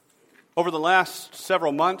Over the last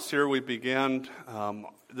several months here, we began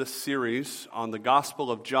this series on the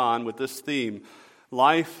Gospel of John with this theme,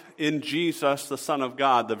 Life in Jesus, the Son of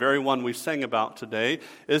God. The very one we sang about today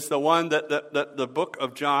is the one that the book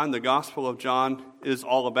of John, the Gospel of John, is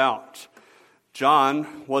all about.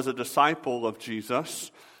 John was a disciple of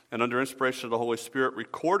Jesus, and under inspiration of the Holy Spirit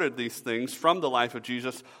recorded these things from the life of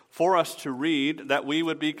Jesus for us to read, that we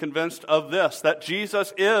would be convinced of this, that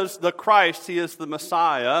Jesus is the Christ, He is the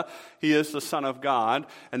Messiah, He is the Son of God,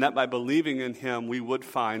 and that by believing in Him we would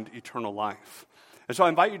find eternal life. And so I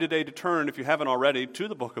invite you today to turn, if you haven't already, to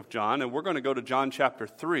the book of John, and we're going to go to John chapter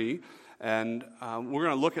 3, and we're going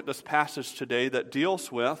to look at this passage today that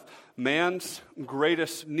deals with man's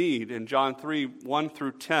greatest need in John 3, 1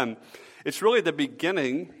 through 10. It's really the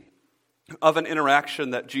beginning of an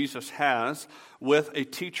interaction that Jesus has with a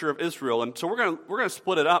teacher of Israel. And so we're going to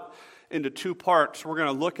split it up into two parts. We're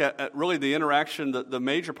going to look at really the interaction, the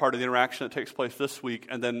major part of the interaction that takes place this week,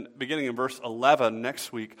 and then beginning in verse 11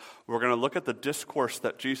 next week, we're going to look at the discourse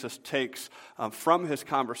that Jesus takes from his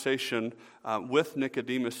conversation with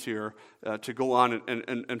Nicodemus here to go on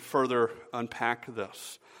and further unpack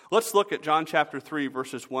this. Let's look at John chapter 3,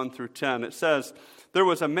 verses 1 through 10. It says, "There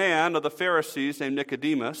was a man of the Pharisees named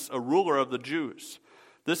Nicodemus, a ruler of the Jews.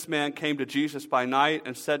 This man came to Jesus by night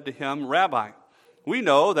and said to him, 'Rabbi, we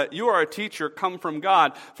know that you are a teacher come from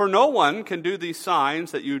God, for no one can do these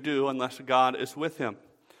signs that you do unless God is with him.'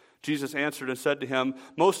 Jesus answered and said to him,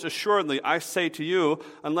 'Most assuredly, I say to you,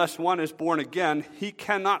 unless one is born again, he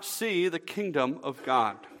cannot see the kingdom of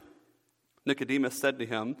God.' Nicodemus said to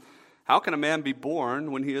him, 'How can a man be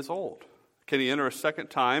born when he is old? Can he enter a second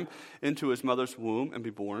time into his mother's womb and be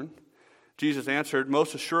born?' Jesus answered,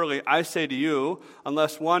 'Most assuredly, I say to you,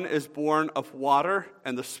 unless one is born of water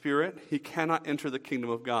and the Spirit, he cannot enter the kingdom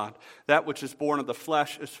of God. That which is born of the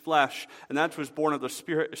flesh is flesh, and that which is born of the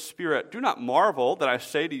Spirit is spirit. Do not marvel that I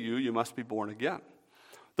say to you, you must be born again.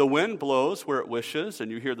 The wind blows where it wishes,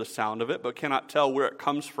 and you hear the sound of it, but cannot tell where it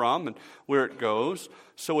comes from and where it goes.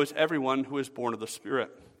 So is everyone who is born of the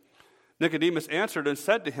Spirit.' Nicodemus answered and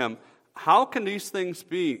said to him, 'How can these things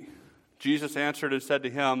be?' Jesus answered and said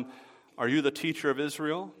to him, 'Are you the teacher of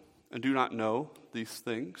Israel and do not know these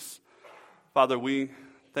things?' Father, we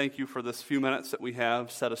thank you for this few minutes that we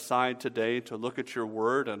have set aside today to look at your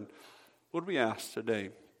word. And Lord, we ask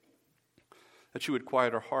today that you would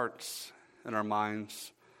quiet our hearts and our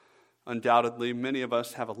minds. Undoubtedly, many of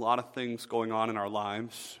us have a lot of things going on in our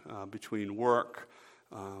lives between work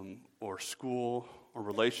or school or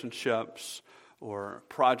relationships or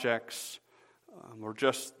projects or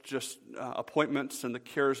just appointments and the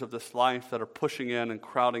cares of this life that are pushing in and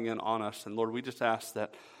crowding in on us. And Lord, we just ask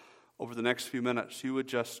that over the next few minutes, you would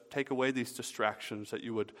just take away these distractions, that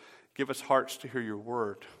you would give us hearts to hear your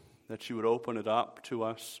word, that you would open it up to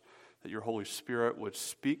us, that your Holy Spirit would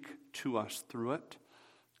speak to us through it,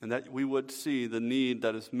 and that we would see the need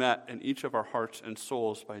that is met in each of our hearts and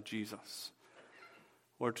souls by Jesus.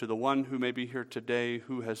 Lord, to the one who may be here today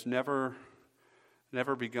who has never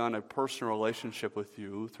begun a personal relationship with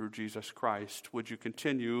you through Jesus Christ, would you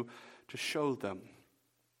continue to show them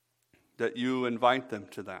that you invite them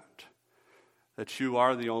to that you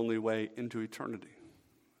are the only way into eternity.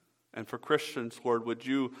 And for Christians, Lord, would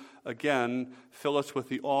you again fill us with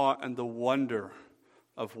the awe and the wonder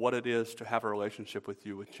of what it is to have a relationship with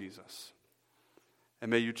you, with Jesus. And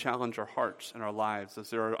may you challenge our hearts and our lives, as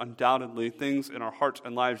there are undoubtedly things in our hearts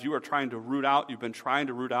and lives you are trying to root out. You've been trying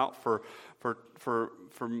to root out for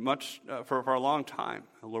a long time.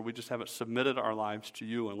 And Lord, we just haven't submitted our lives to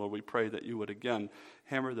you. And Lord, we pray that you would again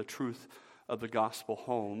hammer the truth of the gospel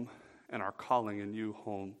home and our calling in you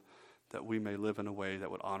home, that we may live in a way that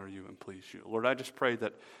would honor you and please you. Lord, I just pray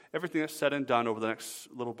that everything that's said and done over the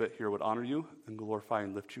next little bit here would honor you and glorify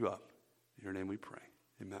and lift you up. In your name we pray.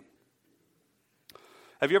 Amen.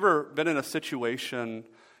 Have you ever been in a situation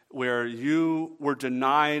where you were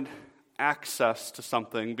denied access to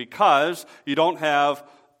something because you don't have,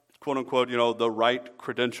 quote unquote, the right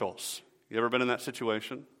credentials? You ever been in that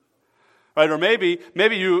situation? Right? Or maybe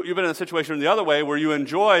you've been in a situation the other way where you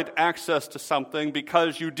enjoyed access to something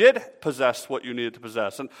because you did possess what you needed to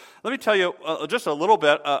possess. And let me tell you just a little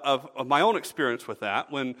bit of my own experience with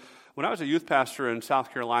that. When I was a youth pastor in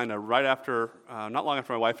South Carolina, not long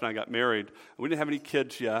after my wife and I got married, we didn't have any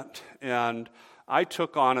kids yet, and I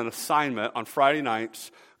took on an assignment on Friday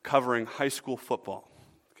nights covering high school football.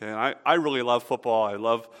 Okay, and I really love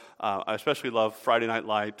football. I especially love Friday Night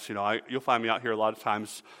Lights. You'll find me out here a lot of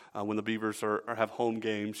times when the Beavers have home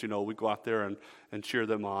games. We go out there and cheer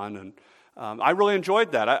them on. And I really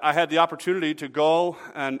enjoyed that. I had the opportunity to go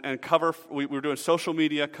and cover, we were doing social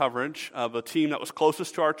media coverage of a team that was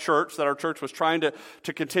closest to our church, that our church was trying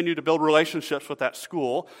to continue to build relationships with that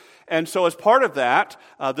school. And so as part of that,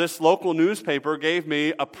 this local newspaper gave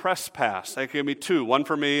me a press pass. They gave me two, one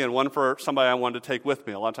for me and one for somebody I wanted to take with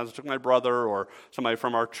me. A lot of times I took my brother or somebody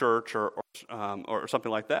from our church or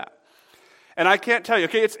something like that. And I can't tell you,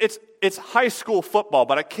 okay, it's high school football,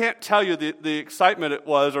 but I can't tell you the excitement it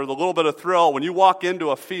was or the little bit of thrill when you walk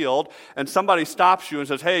into a field and somebody stops you and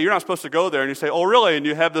says, hey, you're not supposed to go there. And you say, oh, really? And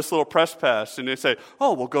you have this little press pass. And they say,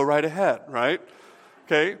 oh, well, go right ahead, right?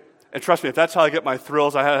 Okay? And trust me, if that's how I get my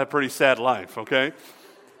thrills, I had a pretty sad life, okay?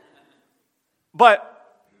 But,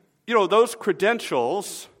 those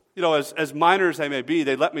credentials, as minor as they may be,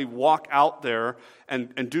 they let me walk out there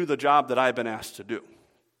and do the job that I've been asked to do.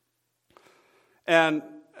 And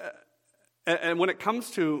when it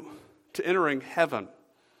comes to entering heaven,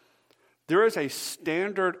 there is a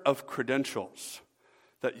standard of credentials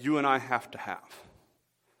that you and I have to have.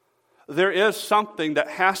 There is something that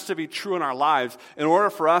has to be true in our lives in order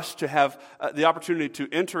for us to have the opportunity to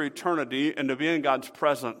enter eternity and to be in God's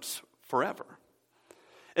presence forever.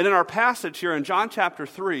 And in our passage here in John chapter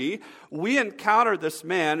 3, we encounter this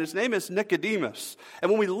man. His name is Nicodemus. And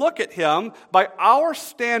when we look at him, by our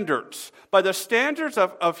standards, by the standards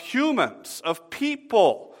of humans, of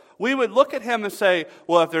people, we would look at him and say,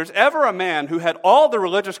 well, if there's ever a man who had all the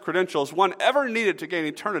religious credentials one ever needed to gain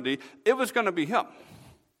eternity, it was going to be him.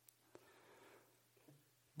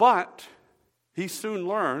 But he soon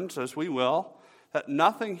learns, as we will, that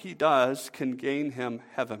nothing he does can gain him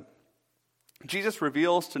heaven. Jesus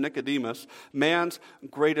reveals to Nicodemus man's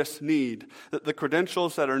greatest need, that the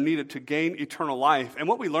credentials that are needed to gain eternal life. And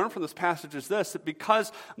what we learn from this passage is this, that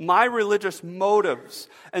because my religious motives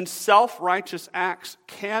and self-righteous acts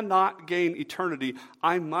cannot gain eternity,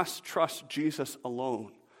 I must trust Jesus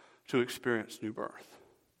alone to experience new birth.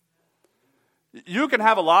 You can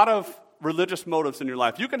have a lot of religious motives in your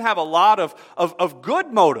life. You can have a lot of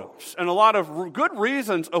good motives and a lot of good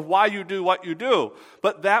reasons of why you do what you do,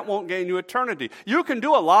 but that won't gain you eternity. You can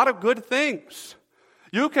do a lot of good things.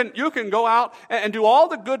 You can go out and do all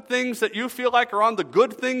the good things that you feel like are on the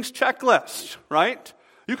good things checklist, right?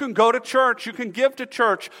 You can go to church. You can give to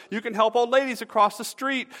church. You can help old ladies across the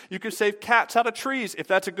street. You can save cats out of trees. If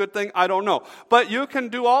that's a good thing, I don't know. But you can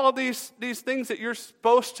do all of these things that you're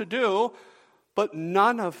supposed to do, but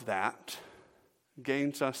none of that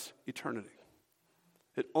gains us eternity.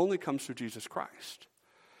 It only comes through Jesus Christ.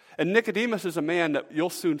 And Nicodemus is a man that you'll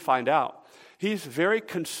soon find out. He's very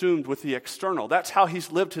consumed with the external. That's how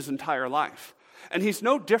he's lived his entire life. And he's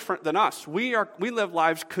no different than us. We live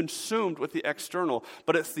lives consumed with the external,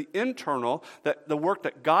 but it's the internal, that the work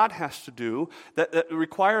that God has to do, that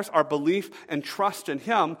requires our belief and trust in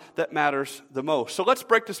him, that matters the most. So let's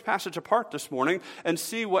break this passage apart this morning and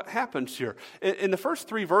see what happens here. In the first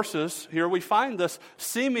 3 verses here, we find this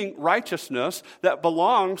seeming righteousness that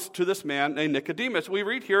belongs to this man named Nicodemus. We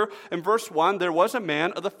read here in verse 1, there was a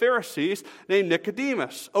man of the Pharisees named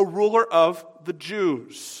Nicodemus, a ruler of the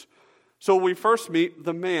Jews. So we first meet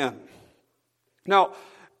the man. Now,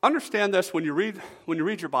 understand this when you read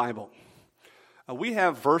your Bible. We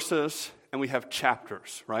have verses and we have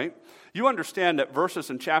chapters, right? You understand that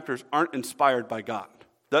verses and chapters aren't inspired by God.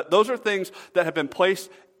 Those are things that have been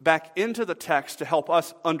placed back into the text to help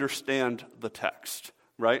us understand the text,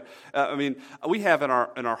 right? We have in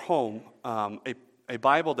our home a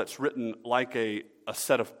Bible that's written like a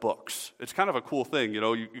set of books. It's kind of a cool thing,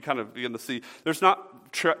 you kind of begin to see. There's not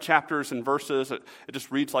chapters and verses. It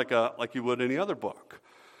just reads like you would any other book.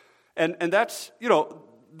 And that's,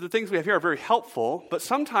 the things we have here are very helpful, but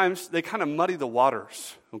sometimes they kind of muddy the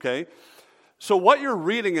waters, okay? So what you're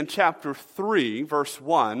reading in chapter 3, verse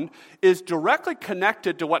 1, is directly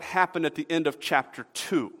connected to what happened at the end of chapter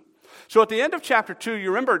 2. So at the end of chapter 2, you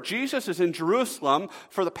remember Jesus is in Jerusalem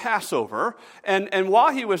for the Passover, and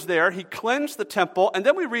while he was there, he cleansed the temple, and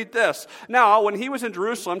then we read this. Now, when he was in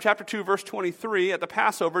Jerusalem, chapter 2, verse 23, at the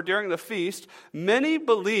Passover, during the feast, many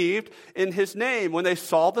believed in his name when they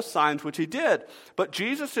saw the signs which he did. But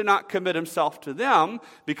Jesus did not commit himself to them,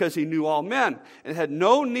 because he knew all men, and had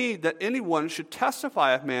no need that anyone should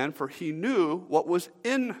testify of man, for he knew what was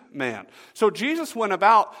in man. So Jesus went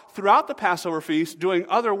about throughout the Passover feast doing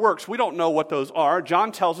other works. We don't know what those are.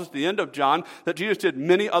 John tells us at the end of John that Jesus did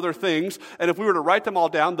many other things, and if we were to write them all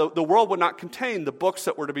down, the world would not contain the books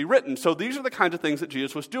that were to be written. So these are the kinds of things that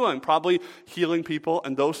Jesus was doing, probably healing people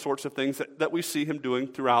and those sorts of things that we see him doing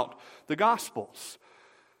throughout the Gospels.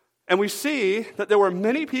 And we see that there were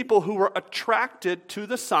many people who were attracted to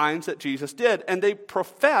the signs that Jesus did, and they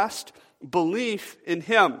professed belief in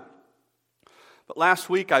him. But last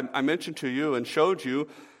week I mentioned to you and showed you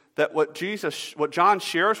that what John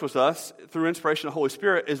shares with us through inspiration of the Holy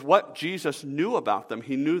Spirit is what Jesus knew about them.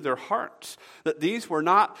 He knew their hearts. That these were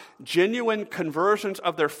not genuine conversions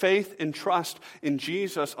of their faith and trust in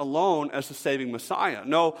Jesus alone as the saving Messiah.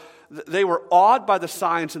 No, they were awed by the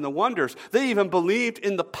signs and the wonders. They even believed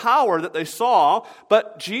in the power that they saw,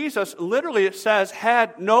 but Jesus, literally it says,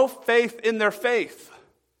 had no faith in their faith.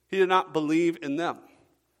 He did not believe in them.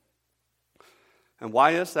 And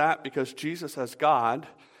why is that? Because Jesus, as God,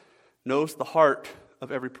 knows the heart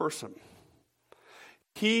of every person.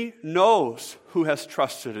 He knows who has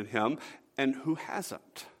trusted in him and who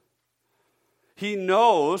hasn't. He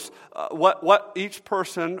knows what each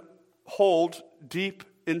person holds deep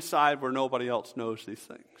inside where nobody else knows these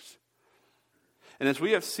things. And as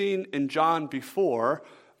we have seen in John before,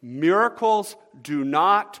 miracles do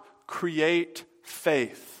not create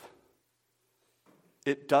faith.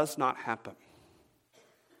 It does not happen.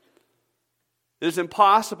 It is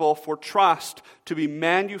impossible for trust to be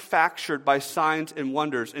manufactured by signs and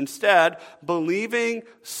wonders. Instead, believing,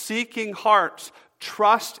 seeking hearts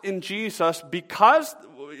trust in Jesus because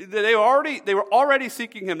they were already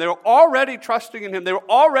seeking him. They were already trusting in him. They were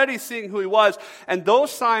already seeing who he was. And those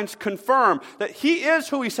signs confirm that he is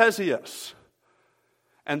who he says he is.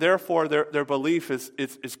 And therefore, their belief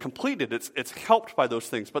is completed. It's helped by those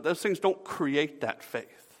things. But those things don't create that faith.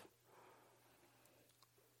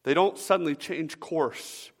 They don't suddenly change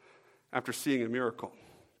course after seeing a miracle.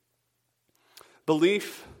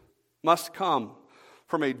 Belief must come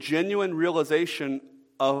from a genuine realization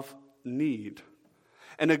of need,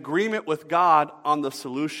 an agreement with God on the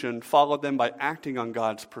solution, followed then by acting on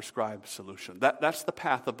God's prescribed solution. That's the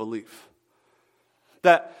path of belief.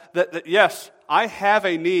 That yes, I have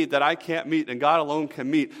a need that I can't meet and God alone can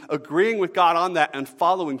meet. Agreeing with God on that and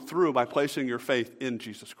following through by placing your faith in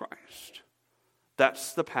Jesus Christ.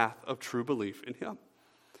 That's the path of true belief in him.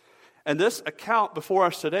 And this account before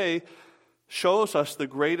us today shows us the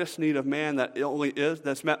greatest need of man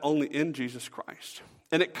that's met only in Jesus Christ.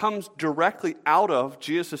 And it comes directly out of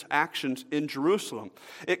Jesus' actions in Jerusalem.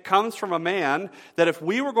 It comes from a man that if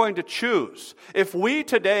we were going to choose, if we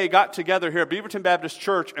today got together here at Beaverton Baptist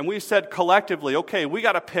Church and we said collectively, okay, we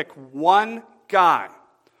got to pick one guy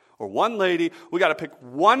or one lady, we got to pick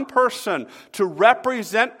one person to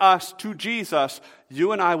represent us to Jesus,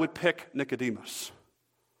 you and I would pick Nicodemus.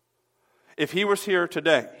 If he was here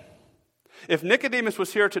today. If Nicodemus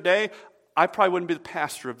was here today, I probably wouldn't be the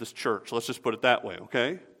pastor of this church. Let's just put it that way,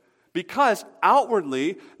 okay? Because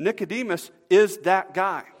outwardly, Nicodemus is that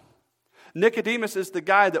guy. Nicodemus is the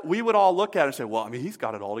guy that we would all look at and say, well, I mean, he's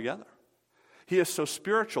got it all together. He is so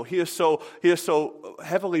spiritual. He is so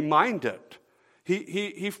heavily minded.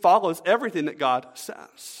 He follows everything that God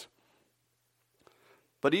says.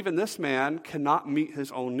 But even this man cannot meet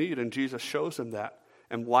his own need, and Jesus shows him that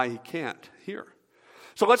and why he can't here.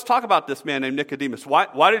 So let's talk about this man named Nicodemus. Why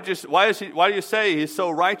do you say he's so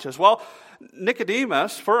righteous? Well,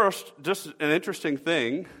 Nicodemus, first, just an interesting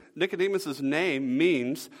thing, Nicodemus' name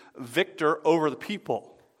means victor over the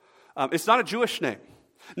people. It's not a Jewish name.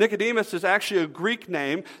 Nicodemus is actually a Greek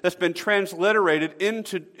name that's been transliterated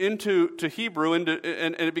into Hebrew, and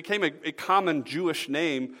it became a common Jewish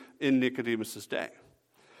name in Nicodemus' day.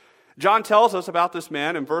 John tells us about this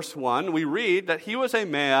man in verse 1. We read that he was a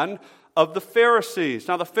man of the Pharisees.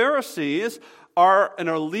 Now, the Pharisees are an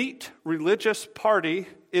elite religious party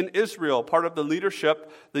in Israel, part of the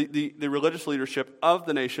leadership, the religious leadership of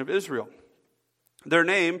the nation of Israel. Their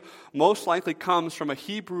name most likely comes from a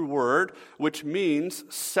Hebrew word which means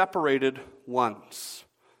separated ones.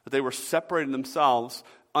 That they were separating themselves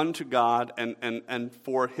unto God and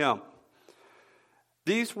for him.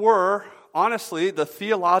 These were, honestly, the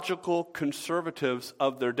theological conservatives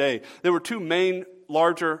of their day. There were two main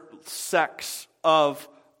larger sects of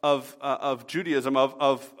Judaism,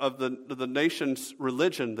 of the nation's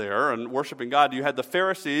religion there and worshiping God. You had the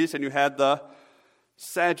Pharisees and you had the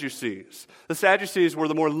Sadducees. The Sadducees were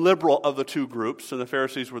the more liberal of the two groups, and the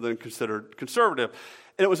Pharisees were then considered conservative.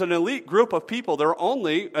 And it was an elite group of people. There were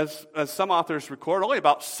only, as some authors record, only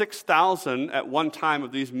about 6,000 at one time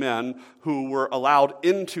of these men who were allowed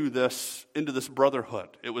into this brotherhood.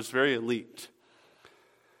 It was very elite.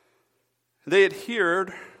 They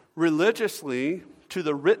adhered religiously to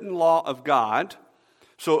the written law of God.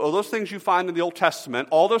 So all those things you find in the Old Testament,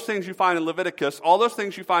 all those things you find in Leviticus, all those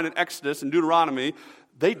things you find in Exodus and Deuteronomy,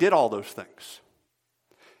 they did all those things.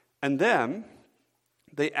 And then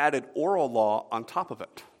they added oral law on top of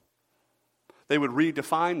it. they would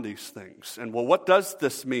redefine these things. And, well, what does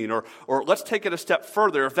this mean? Or let's take it a step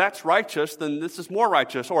further. If that's righteous, then this is more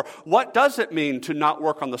righteous. Or what does it mean to not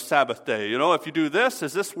work on the Sabbath day? You know, if you do this,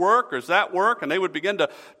 is this work or is that work? And they would begin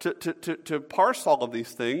to parse all of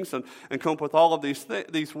these things and come up with all of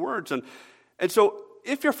these words. And so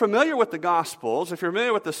if you're familiar with the Gospels, if you're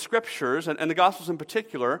familiar with the Scriptures, and the Gospels in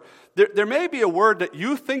particular, there may be a word that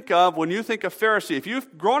you think of when you think of Pharisee. If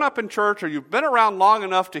you've grown up in church or you've been around long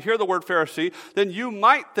enough to hear the word Pharisee, then you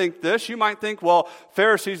might think this. You might think, well,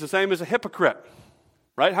 Pharisee is the same as a hypocrite,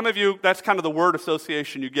 right? How many of you, that's kind of the word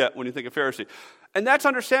association you get when you think of Pharisee? And that's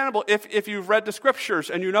understandable if you've read the Scriptures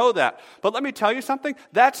and you know that. But let me tell you something.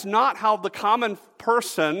 That's not how the common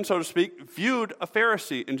person, so to speak, viewed a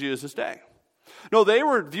Pharisee in Jesus' day. No, they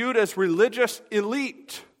were viewed as religious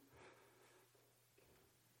elite.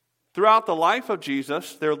 Throughout the life of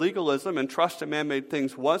Jesus, their legalism and trust in man-made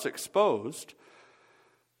things was exposed.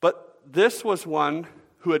 But this was one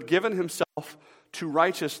who had given himself to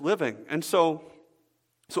righteous living. And so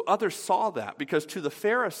others saw that, because to the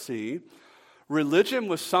Pharisee, religion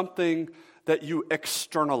was something that you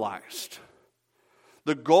externalized.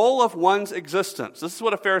 The goal of one's existence, this is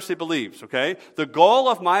what a Pharisee believes, okay? The goal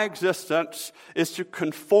of my existence is to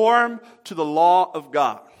conform to the law of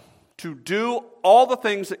God, to do all the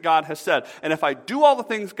things that God has said. And if I do all the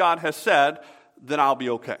things God has said, then I'll be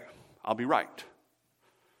okay. I'll be right.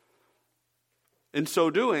 In so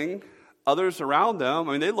doing, others around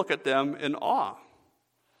them, they look at them in awe.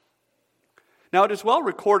 Now, it is well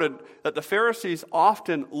recorded that the Pharisees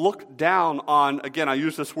often looked down on, again, I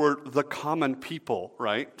use this word, the common people,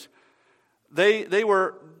 right? They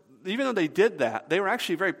were, even though they did that, they were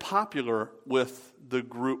actually very popular with the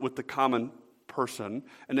group, with the common person,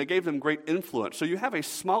 and they gave them great influence. So you have a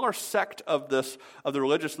smaller sect of the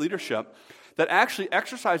religious leadership that actually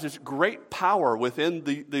exercises great power within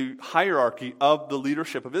the hierarchy of the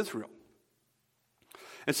leadership of Israel.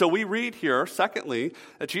 And so we read here, secondly,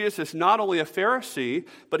 that Jesus is not only a Pharisee,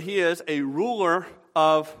 but he is a ruler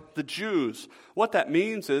of the Jews. What that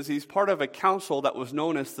means is he's part of a council that was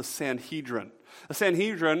known as the Sanhedrin. The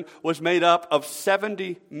Sanhedrin was made up of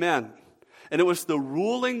 70 men, and it was the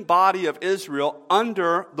ruling body of Israel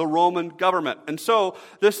under the Roman government. And so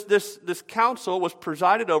this council was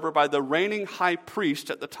presided over by the reigning high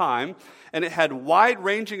priest at the time, and it had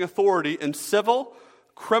wide-ranging authority in civil,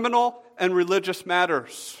 criminal, and religious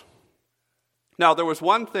matters. Now, there was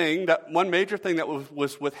one major thing that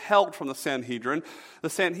was withheld from the Sanhedrin. The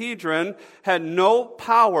Sanhedrin had no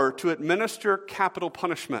power to administer capital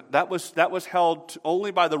punishment. That was held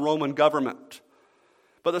only by the Roman government.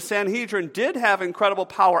 But the Sanhedrin did have incredible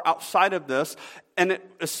power outside of this, and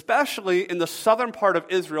especially in the southern part of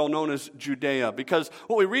Israel known as Judea. Because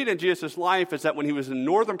what we read in Jesus' life is that when he was in the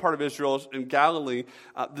northern part of Israel, in Galilee,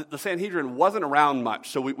 the Sanhedrin wasn't around much.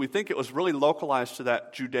 So we think it was really localized to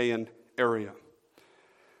that Judean area.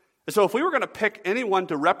 And so if we were going to pick anyone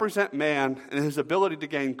to represent man and his ability to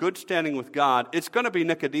gain good standing with God, it's going to be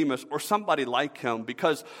Nicodemus or somebody like him.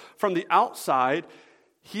 Because from the outside,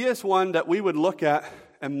 he is one that we would look at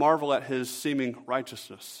and marvel at his seeming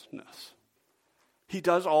righteousness. He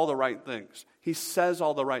does all the right things. He says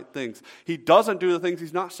all the right things. He doesn't do the things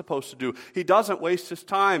he's not supposed to do. He doesn't waste his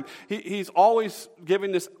time. He's always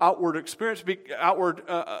giving this outward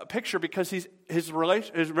picture because his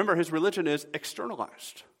religion is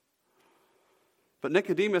externalized. But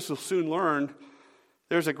Nicodemus will soon learn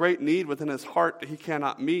there's a great need within his heart that he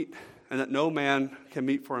cannot meet and that no man can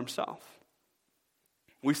meet for himself.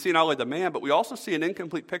 We see not only the man, but we also see an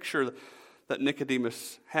incomplete picture that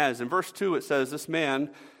Nicodemus has. In verse 2, it says, "This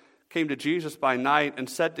man came to Jesus by night and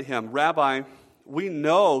said to him, 'Rabbi, we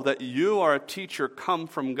know that you are a teacher come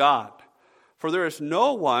from God. For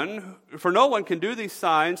no one can do these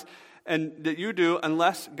signs and that you do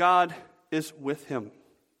unless God is with him.'"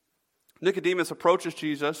 Nicodemus approaches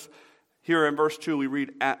Jesus. Here in verse 2, we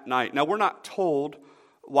read at night. Now, we're not told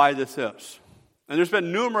why this is. And there's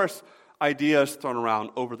been numerous ideas thrown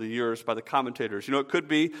around over the years by the commentators. It could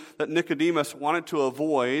be that Nicodemus wanted to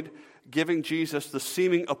avoid giving Jesus the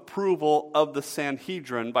seeming approval of the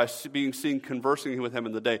Sanhedrin by being seen conversing with him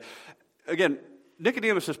in the day. Again,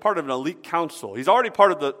 Nicodemus is part of an elite council. He's already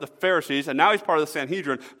part of the Pharisees, and now he's part of the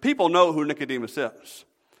Sanhedrin. People know who Nicodemus is.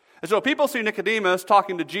 And so if people see Nicodemus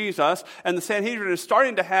talking to Jesus, and the Sanhedrin is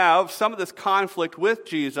starting to have some of this conflict with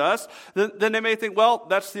Jesus, then they may think, well,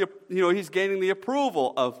 that's he's gaining the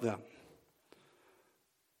approval of them.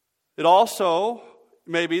 It also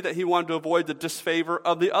may be that he wanted to avoid the disfavor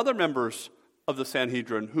of the other members of the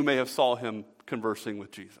Sanhedrin who may have saw him conversing with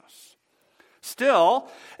Jesus. Still,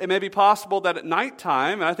 it may be possible that at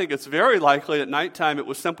nighttime, and I think it's very likely at nighttime, it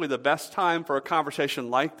was simply the best time for a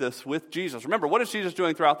conversation like this with Jesus. Remember, what is Jesus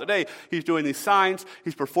doing throughout the day? He's doing these signs,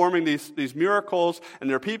 he's performing these miracles, and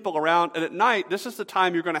there are people around. And at night, this is the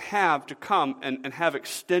time you're going to come and have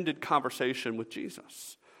extended conversation with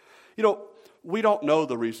Jesus. You know, we don't know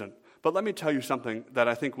the reason, but let me tell you something that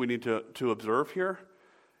I think we need to observe here.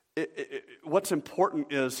 What's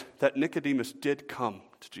important is that Nicodemus did come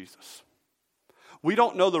to Jesus. We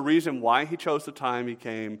don't know the reason why he chose the time he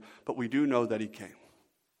came, but we do know that he came.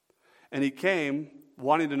 And he came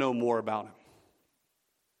wanting to know more about him.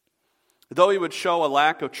 Though he would show a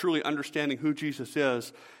lack of truly understanding who Jesus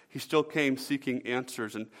is, he still came seeking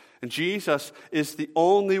answers. And Jesus is the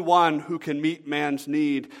only one who can meet man's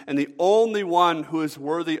need and the only one who is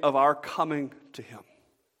worthy of our coming to him.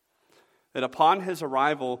 And upon his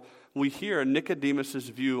arrival, we hear Nicodemus'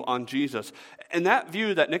 view on Jesus. And that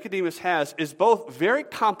view that Nicodemus has is both very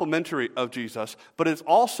complimentary of Jesus, but it's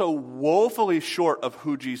also woefully short of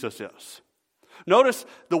who Jesus is. Notice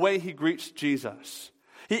the way he greets Jesus.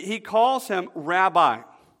 He calls him Rabbi.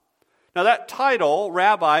 Now that title,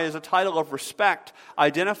 Rabbi, is a title of respect,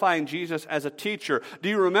 identifying Jesus as a teacher. Do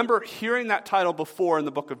you remember hearing that title before in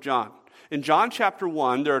the book of John? In John chapter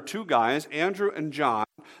 1, there are two guys, Andrew and John,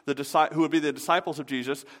 who would be the disciples of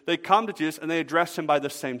Jesus. They come to Jesus and they address him by the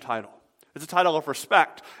same title. It's a title of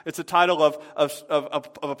respect. It's a title of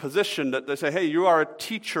a position that they say, hey, you are a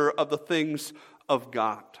teacher of the things of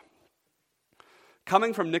God.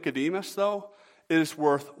 Coming from Nicodemus, though, is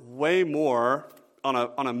worth way more on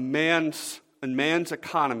a man's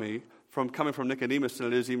economy coming from Nicodemus than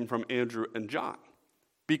it is even from Andrew and John.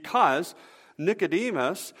 Because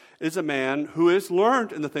Nicodemus is a man who is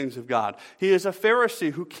learned in the things of God. He is a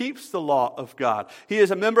Pharisee who keeps the law of God. He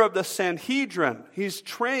is a member of the Sanhedrin. He's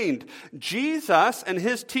trained. Jesus and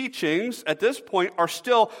his teachings at this point are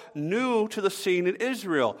still new to the scene in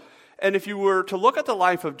Israel. And if you were to look at the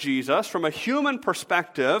life of Jesus from a human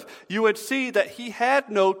perspective, you would see that he had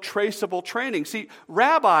no traceable training. See,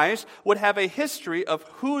 rabbis would have a history of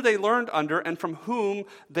who they learned under and from whom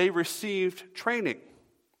they received training.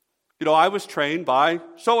 You know, I was trained by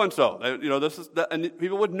so-and-so. You know, and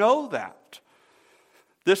people would know that.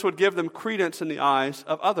 This would give them credence in the eyes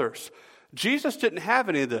of others. Jesus didn't have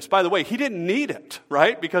any of this. By the way, he didn't need it,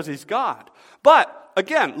 right? Because he's God. But,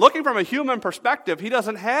 again, looking from a human perspective, he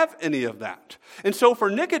doesn't have any of that. And so for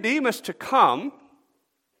Nicodemus to come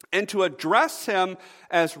and to address him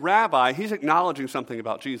as rabbi, he's acknowledging something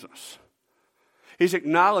about Jesus. He's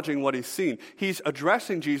acknowledging what he's seen. He's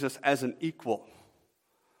addressing Jesus as an equal.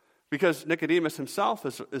 Because Nicodemus himself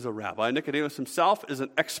is a rabbi. Nicodemus himself is an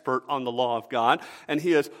expert on the law of God. And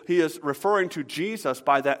he is referring to Jesus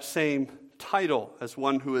by that same title as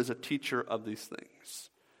one who is a teacher of these things.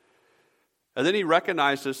 And then he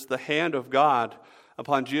recognizes the hand of God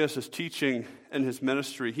upon Jesus' teaching and his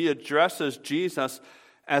ministry. He addresses Jesus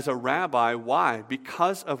as a rabbi. Why?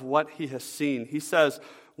 Because of what he has seen. He says,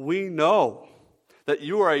 we know that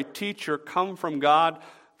you are a teacher come from God,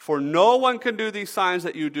 for no one can do these signs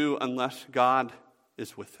that you do unless God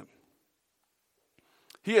is with him.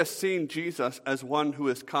 He has seen Jesus as one who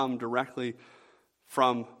has come directly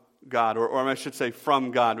from God, or I should say from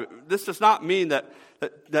God. This does not mean that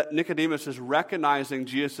Nicodemus is recognizing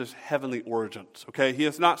Jesus' heavenly origins. Okay, he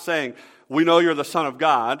is not saying, we know you're the Son of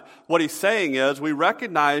God. What he's saying is, we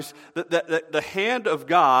recognize that the hand of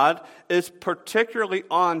God is particularly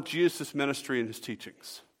on Jesus' ministry and his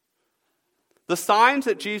teachings. The signs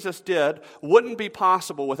that Jesus did wouldn't be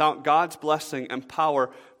possible without God's blessing and power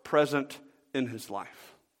present in his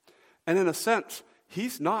life. And in a sense,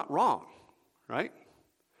 he's not wrong, right?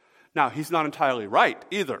 Now, he's not entirely right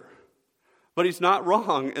either, but he's not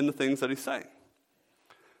wrong in the things that he's saying.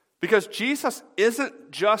 Because Jesus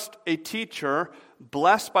isn't just a teacher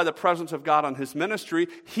blessed by the presence of God on his ministry,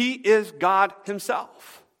 he is God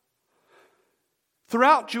himself.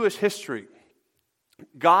 Throughout Jewish history,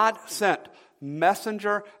 God sent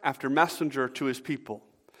messenger after messenger to his people.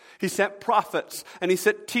 He sent prophets, and he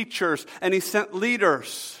sent teachers, and he sent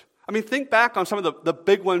leaders. I mean, think back on some of the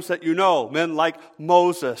big ones that you know, men like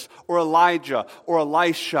Moses, or Elijah, or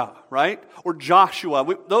Elisha, right? Or Joshua.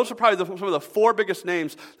 Those are probably some of the four biggest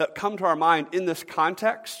names that come to our mind in this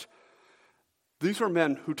context. These were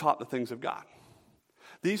men who taught the things of God.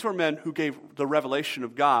 These were men who gave the revelation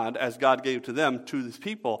of God as God gave to them to these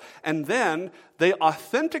people. And then they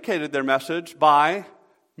authenticated their message by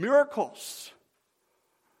miracles.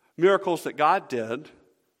 Miracles that God did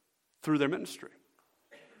through their ministry.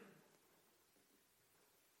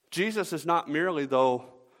 Jesus is not merely, though,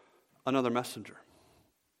 another messenger.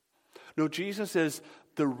 No, Jesus is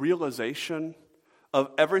the realization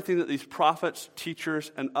of everything that these prophets,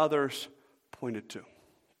 teachers, and others pointed to.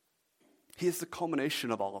 He is the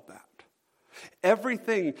culmination of all of that.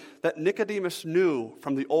 Everything that Nicodemus knew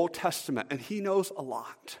from the Old Testament, and he knows a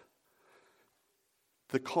lot,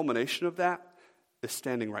 the culmination of that is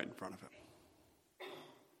standing right in front of him.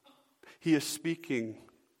 He is speaking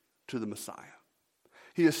to the Messiah.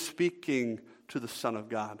 He is speaking to the Son of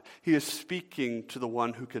God. He is speaking to the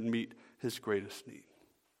one who can meet his greatest need.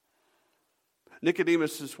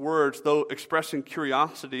 Nicodemus' words, though expressing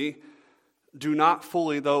curiosity, do not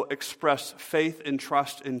fully, though, express faith and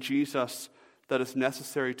trust in Jesus that is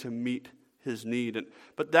necessary to meet his need.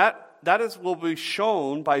 But that will be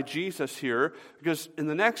shown by Jesus here, because in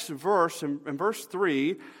the next verse, in verse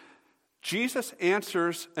 3, Jesus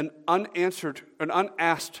answers an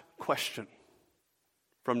unasked question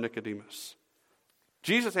from Nicodemus.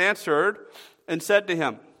 Jesus answered and said to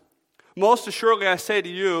him, "Most assuredly I say to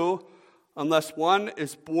you, unless one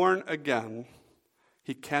is born again,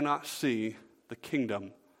 he cannot see the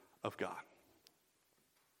kingdom of God."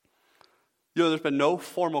 You know, there's been no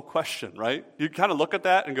formal question, right? You kind of look at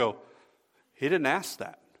that and go, he didn't ask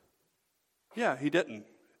that. Yeah, he didn't.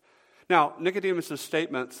 Now, Nicodemus'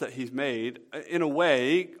 statements that he's made, in a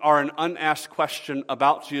way, are an unasked question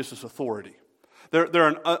about Jesus' authority.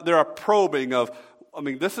 They're a probing of,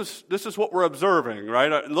 this is what we're observing,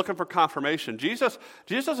 right? Looking for confirmation. Jesus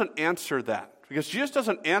doesn't answer that, because Jesus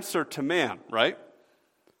doesn't answer to man, right?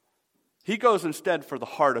 He goes instead for the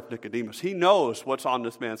heart of Nicodemus. He knows what's on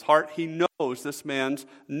this man's heart. He knows this man's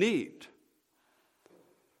need.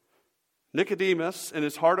 Nicodemus, in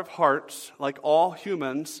his heart of hearts, like all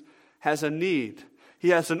humans, has a need. He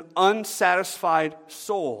has an unsatisfied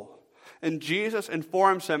soul. And Jesus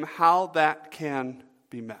informs him how that can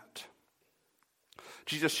be met.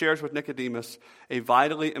 Jesus shares with Nicodemus a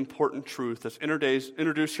vitally important truth that's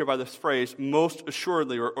introduced here by this phrase, most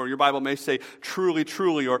assuredly, or your Bible may say truly,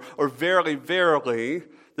 truly, or verily, verily.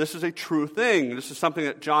 This is a true thing. This is something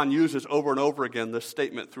that John uses over and over again, this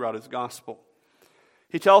statement throughout his gospel.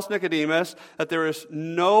 He tells Nicodemus that there is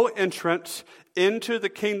no entrance into the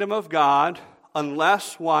kingdom of God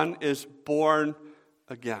unless one is born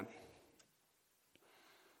again.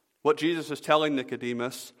 What Jesus is telling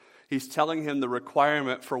Nicodemus, he's telling him the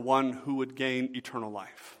requirement for one who would gain eternal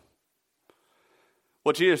life.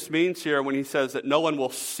 What Jesus means here when he says that no one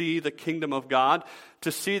will see the kingdom of God,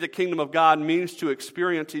 to see the kingdom of God means to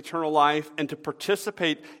experience eternal life and to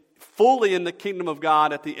participate fully in the kingdom of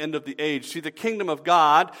God at the end of the age. See, the kingdom of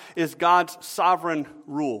God is God's sovereign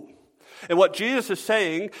rule. And what Jesus is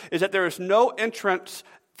saying is that there is no entrance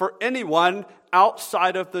for anyone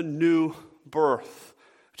outside of the new birth.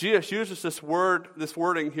 Jesus uses this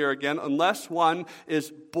wording here again, unless one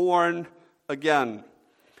is born again.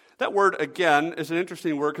 That word again is an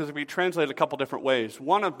interesting word because it can be translated a couple different ways.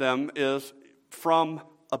 One of them is from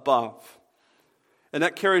above. And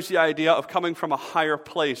that carries the idea of coming from a higher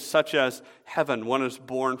place, such as heaven. One is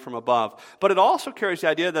born from above. But it also carries the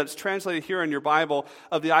idea that it's translated here in your Bible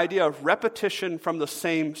of the idea of repetition from the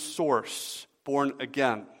same source, born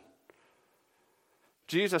again.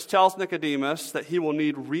 Jesus tells Nicodemus that he will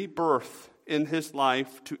need rebirth in his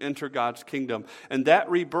life to enter God's kingdom. And that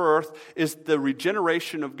rebirth is the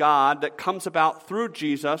regeneration of God that comes about through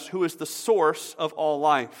Jesus, who is the source of all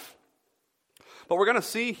life. But we're going to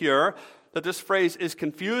see here that this phrase is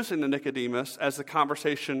confusing to Nicodemus as the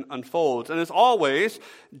conversation unfolds. And as always,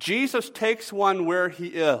 Jesus takes one where he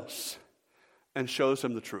is and shows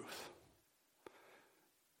him the truth.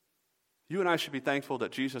 You and I should be thankful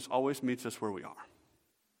that Jesus always meets us where we are.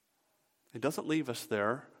 He doesn't leave us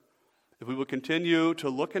there. If we will continue to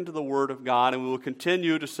look into the Word of God and we will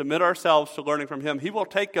continue to submit ourselves to learning from Him, He will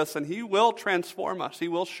take us and He will transform us. He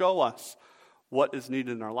will show us what is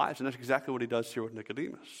needed in our lives. And that's exactly what He does here with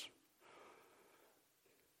Nicodemus.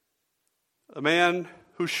 A man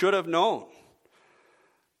who should have known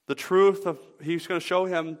the truth of, he's going to show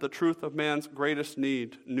him the truth of man's greatest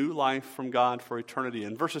need, new life from God for eternity.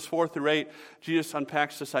 In verses 4 through 8, Jesus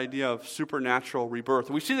unpacks this idea of supernatural rebirth.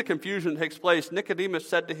 We see the confusion that takes place. Nicodemus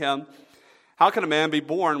said to him, "How can a man be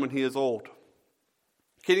born when he is old?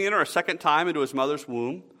 Can he enter a second time into his mother's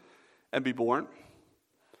womb and be born?"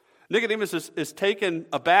 Nicodemus is taken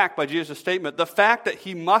aback by Jesus' statement. The fact that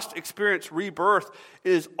he must experience rebirth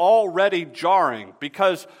is already jarring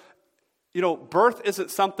because, birth isn't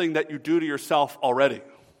something that you do to yourself already,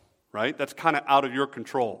 right? That's kind of out of your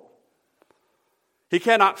control. He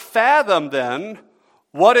cannot fathom then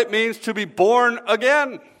what it means to be born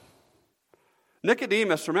again.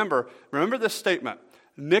 Nicodemus, remember this statement.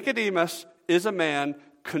 Nicodemus is a man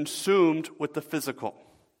consumed with the physical.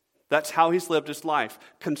 That's how he's lived his life,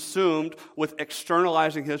 consumed with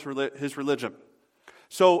externalizing his religion.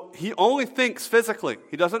 So he only thinks physically.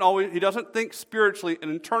 He doesn't think spiritually and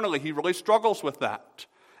internally. He really struggles with that,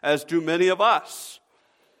 as do many of us.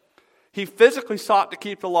 He physically sought to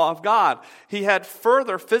keep the law of God. He had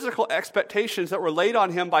further physical expectations that were laid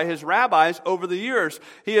on him by his rabbis over the years.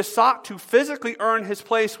 He has sought to physically earn his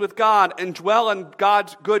place with God and dwell in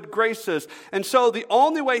God's good graces. And so the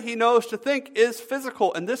only way he knows to think is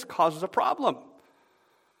physical, and this causes a problem.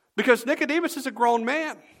 Because Nicodemus is a grown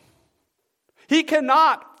man. He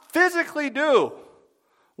cannot physically do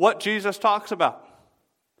what Jesus talks about.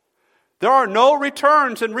 There are no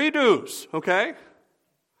returns and redos, okay?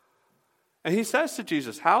 And he says to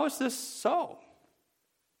Jesus, how is this so?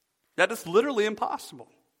 That is literally impossible.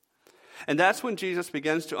 And that's when Jesus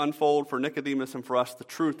begins to unfold for Nicodemus and for us the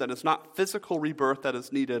truth that it's not physical rebirth that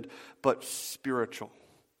is needed, but spiritual.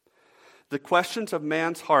 The questions of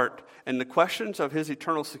man's heart and the questions of his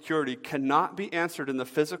eternal security cannot be answered in the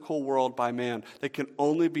physical world by man. They can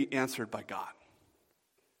only be answered by God.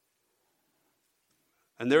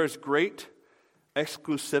 And there is great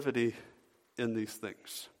exclusivity in these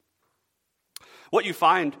things. What you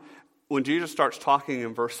find when Jesus starts talking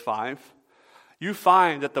in verse 5, you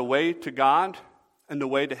find that the way to God and the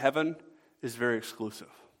way to heaven is very exclusive.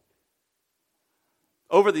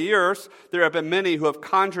 Over the years, there have been many who have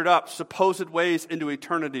conjured up supposed ways into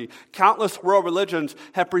eternity. Countless world religions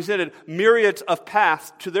have presented myriads of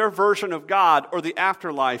paths to their version of God or the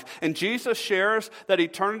afterlife. And Jesus shares that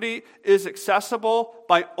eternity is accessible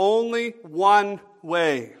by only one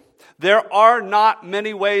way. There are not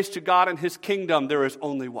many ways to God and his kingdom. There is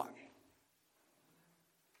only one.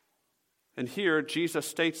 And here, Jesus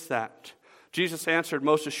states that. Jesus answered,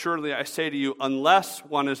 most assuredly I say to you, unless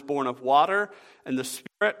one is born of water and the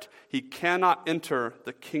Spirit, he cannot enter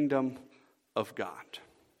the kingdom of God.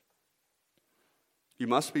 You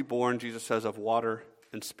must be born, Jesus says, of water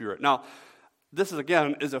and Spirit. Now, this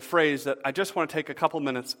is a phrase that I just want to take a couple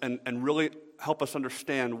minutes and really help us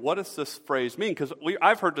understand what does this phrase mean? Because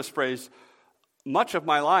I've heard this phrase much of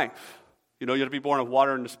my life. You know, you have to be born of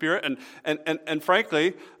water and the Spirit. And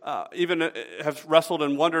frankly, even have wrestled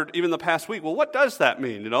and wondered even the past week, well, what does that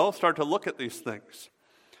mean? You know, start to look at these things.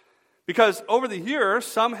 Because over the years,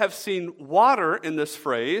 some have seen water in this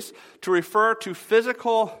phrase to refer to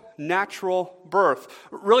physical, natural birth.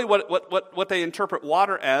 Really what they interpret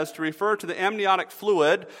water as to refer to the amniotic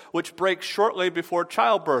fluid which breaks shortly before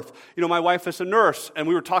childbirth. You know, my wife is a nurse, and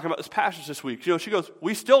we were talking about this passage this week. You know, she goes,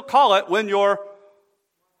 we still call it when your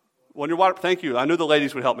water, thank you, I knew the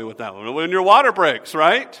ladies would help me with that one. When your water breaks,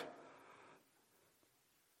 right?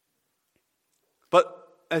 But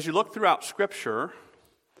as you look throughout Scripture,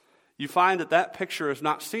 you find that picture is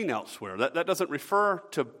not seen elsewhere. That doesn't refer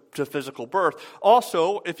to physical birth.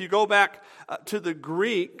 Also, if you go back to the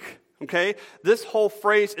Greek, okay, this whole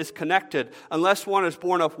phrase is connected. Unless one is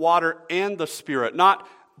born of water and the Spirit, not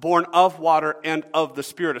born of water and of the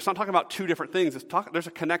Spirit. It's not talking about two different things. There's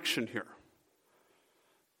a connection here.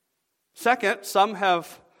 Second, some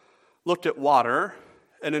have looked at water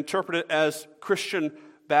and interpreted it as Christian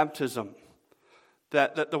baptism.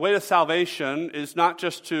 That the way to salvation is not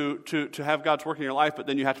just to have God's work in your life, but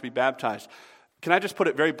then you have to be baptized. Can I just put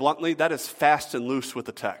it very bluntly? That is fast and loose with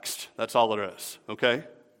the text. That's all it is, okay?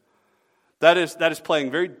 That is playing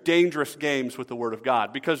very dangerous games with the Word of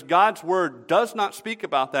God, because God's Word does not speak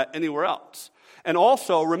about that anywhere else. And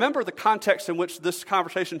also, remember the context in which this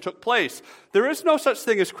conversation took place. There is no such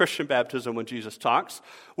thing as Christian baptism when Jesus talks.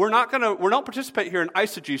 We're not participate here in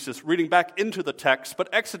eisegesis, reading back into the text, but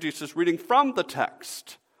exegesis, reading from the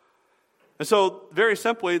text. And so, very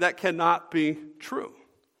simply, that cannot be true.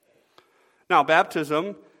 Now,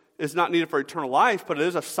 baptism is not needed for eternal life, but it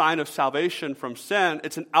is a sign of salvation from sin.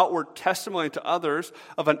 It's an outward testimony to others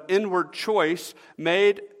of an inward choice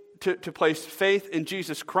made to place faith in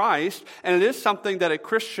Jesus Christ, and it is something that a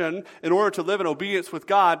Christian, in order to live in obedience with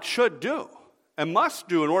God, should do and must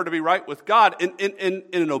do in order to be right with God in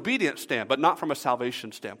an obedience stand, but not from a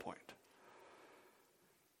salvation standpoint.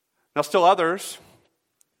 Now, still others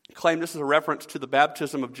claim this is a reference to the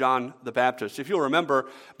baptism of John the Baptist. If you'll remember,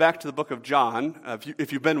 back to the book of John,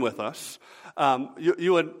 if you've been with us,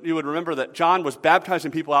 you would remember that John was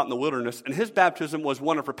baptizing people out in the wilderness, and his baptism was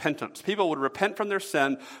one of repentance. People would repent from their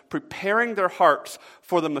sin, preparing their hearts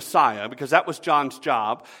for the Messiah, because that was John's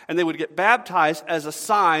job, and they would get baptized as a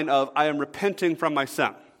sign of, I am repenting from my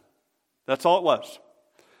sin. That's all it was.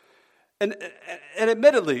 And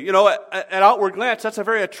admittedly, you know, at outward glance, that's a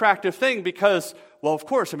very attractive thing because, well, of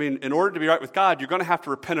course, I mean, in order to be right with God, you're going to have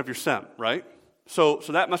to repent of your sin, right? So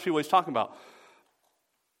that must be what he's talking about.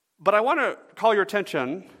 But I want to call your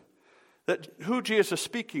attention who Jesus is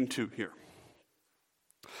speaking to here.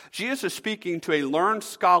 Jesus is speaking to a learned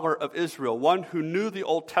scholar of Israel, one who knew the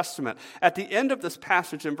Old Testament. At the end of this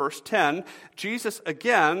passage in verse 10, Jesus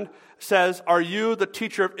again says, "Are you the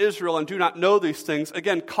teacher of Israel and do not know these things?"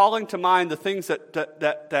 Again, calling to mind the things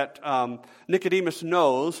that Nicodemus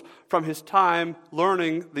knows from his time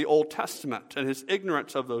learning the Old Testament and his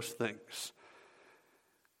ignorance of those things.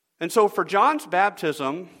 And so for John's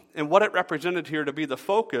baptism and what it represented here to be the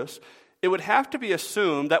focus, it would have to be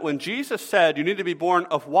assumed that when Jesus said you need to be born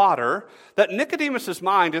of water, that Nicodemus'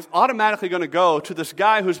 mind is automatically going to go to this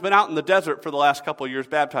guy who's been out in the desert for the last couple of years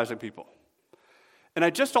baptizing people. And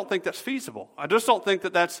I just don't think that's feasible. I just don't think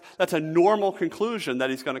that that's a normal conclusion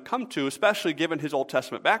that he's going to come to, especially given his Old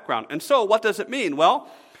Testament background. And so what does it mean? Well,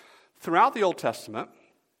 throughout the Old Testament,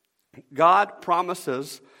 God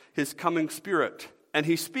promises his coming Spirit. And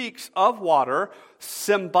he speaks of water,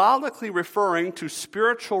 symbolically referring to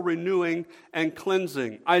spiritual renewing and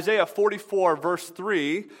cleansing. Isaiah 44, verse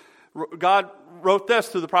 3, God wrote this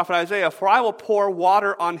through the prophet Isaiah, "For I will pour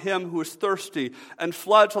water on him who is thirsty, and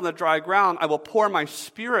floods on the dry ground. I will pour my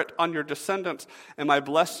Spirit on your descendants, and my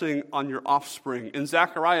blessing on your offspring." In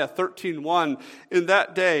Zechariah 13:1, "In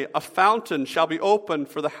that day a fountain shall be opened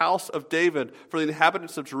for the house of David, for the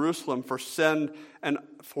inhabitants of Jerusalem, for sin and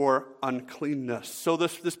for uncleanness." So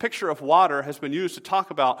this picture of water has been used to talk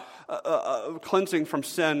about cleansing from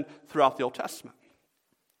sin throughout the Old Testament.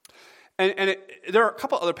 And there are a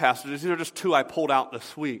couple other passages. These are just two I pulled out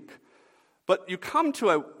this week. But you come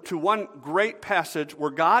to one great passage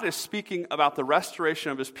where God is speaking about the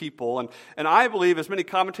restoration of his people. And I believe, as many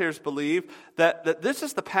commentators believe, that this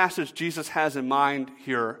is the passage Jesus has in mind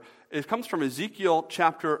here. It comes from Ezekiel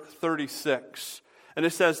chapter 36. And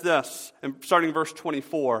it says this, starting in verse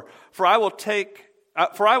 24, For I will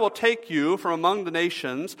take you from among the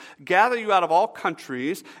nations, gather you out of all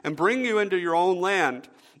countries, and bring you into your own land.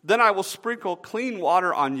 Then I will sprinkle clean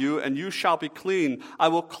water on you, and you shall be clean. I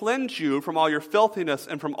will cleanse you from all your filthiness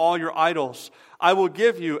and from all your idols. I will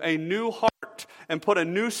give you a new heart and put a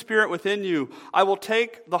new spirit within you. I will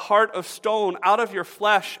take the heart of stone out of your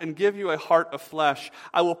flesh and give you a heart of flesh.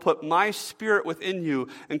 I will put my spirit within you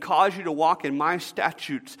and cause you to walk in my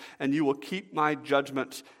statutes, and you will keep my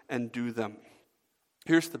judgments and do them.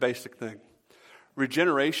 Here's the basic thing.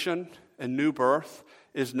 Regeneration and new birth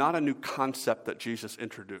is not a new concept that Jesus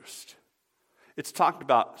introduced. It's talked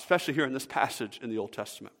about, especially here in this passage in the Old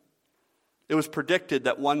Testament. It was predicted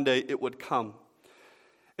that one day it would come.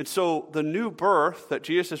 And so the new birth that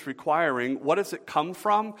Jesus is requiring, what does it come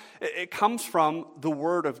from? It comes from the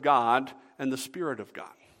Word of God and the Spirit of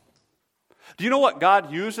God. Do you know what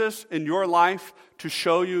God uses in your life to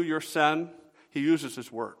show you your sin? He uses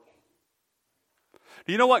His Word.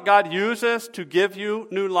 Do you know what God uses to give you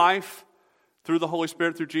new life? Through the Holy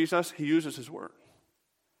Spirit, through Jesus, He uses His Word.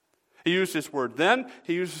 He used His Word then,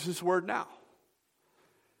 He uses His Word now.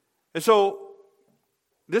 And so,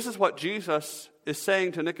 this is what Jesus is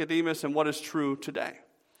saying to Nicodemus and what is true today.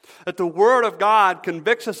 That the Word of God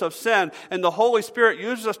convicts us of sin, and the Holy Spirit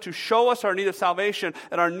uses us to show us our need of salvation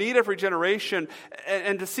and our need of regeneration,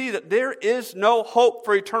 and to see that there is no hope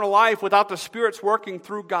for eternal life without the Spirit's working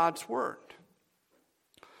through God's Word.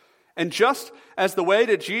 And just as the way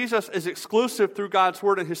to Jesus is exclusive through God's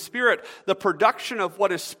Word and His Spirit, the production of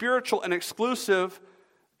what is spiritual and exclusive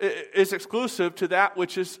is exclusive to that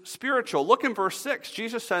which is spiritual. Look in verse 6.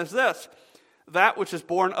 Jesus says this, "That which is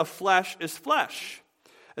born of flesh is flesh,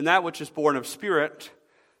 and that which is born of spirit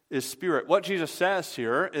is spirit." What Jesus says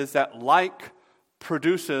here is that like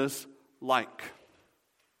produces like.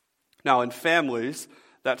 Now, in families,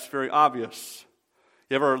 that's very obvious.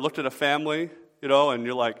 You ever looked at a family, and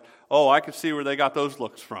you're like, oh, I can see where they got those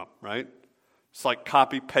looks from, right? It's like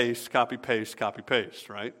copy, paste, copy, paste, copy, paste,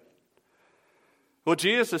 right? What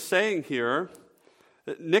Jesus is saying here,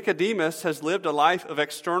 Nicodemus has lived a life of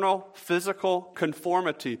external physical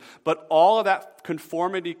conformity, but all of that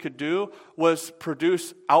conformity could do was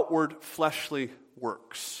produce outward fleshly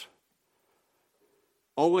works.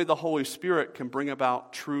 Only the Holy Spirit can bring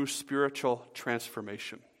about true spiritual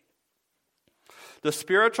transformation. The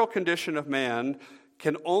spiritual condition of man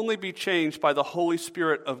can only be changed by the Holy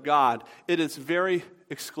Spirit of God. It is very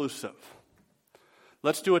exclusive.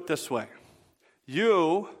 Let's do it this way.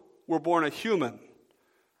 You were born a human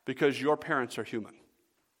because your parents are human.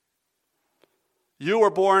 You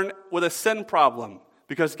were born with a sin problem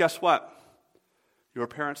because guess what? Your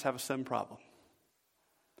parents have a sin problem.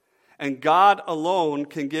 And God alone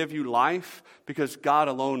can give you life because God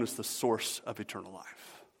alone is the source of eternal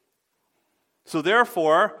life. So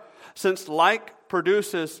therefore, since like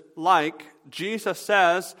produces like, Jesus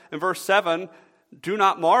says in verse 7 do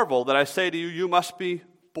not marvel that I say to you, you must be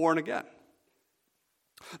born again.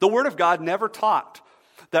 The Word of God never taught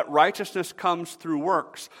that righteousness comes through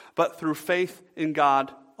works, but through faith in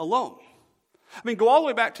God alone. I mean, go all the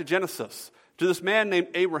way back to Genesis, to this man named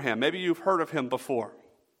Abraham. Maybe you've heard of him before.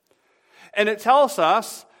 And it tells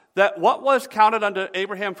us that what was counted unto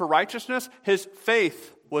Abraham for righteousness, his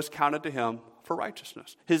faith was counted to him for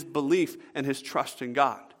righteousness. His belief and his trust in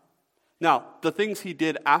God. Now, the things he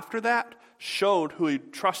did after that showed who he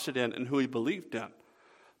trusted in and who he believed in.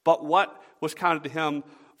 But what was counted to him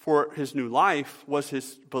for his new life was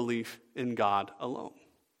his belief in God alone.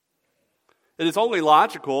 It is only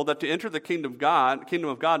logical that to enter the kingdom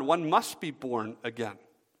of God, one must be born again.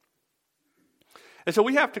 And so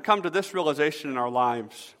we have to come to this realization in our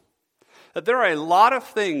lives, that there are a lot of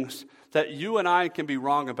things that you and I can be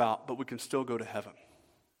wrong about, but we can still go to heaven.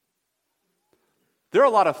 There are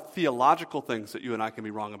a lot of theological things that you and I can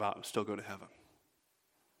be wrong about and still go to heaven.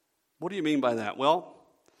 What do you mean by that? Well,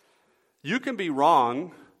 you can be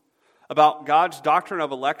wrong about God's doctrine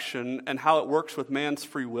of election and how it works with man's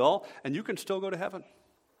free will, and you can still go to heaven.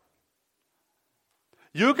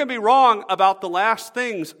 You can be wrong about the last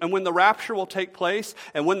things and when the rapture will take place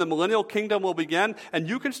and when the millennial kingdom will begin, and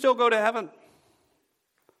you can still go to heaven.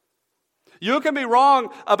 You can be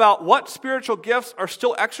wrong about what spiritual gifts are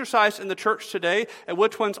still exercised in the church today and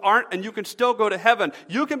which ones aren't, and you can still go to heaven.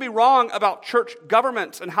 You can be wrong about church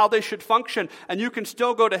governments and how they should function, and you can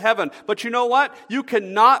still go to heaven. But you know what? You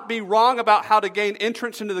cannot be wrong about how to gain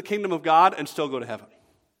entrance into the kingdom of God and still go to heaven.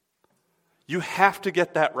 You have to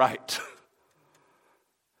get that right.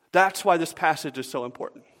 That's why this passage is so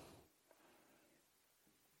important.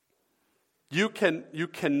 You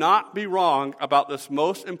cannot be wrong about this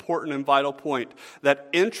most important and vital point, that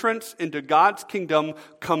entrance into God's kingdom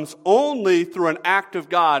comes only through an act of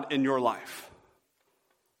God in your life.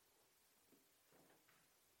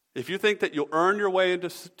 If you think that you'll earn your way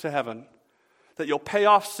to heaven, that you'll pay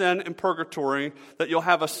off sin in purgatory, that you'll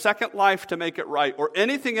have a second life to make it right, or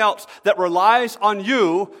anything else that relies on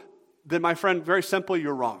you, then my friend, very simply,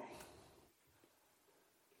 you're wrong.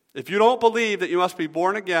 If you don't believe that you must be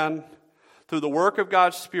born again through the work of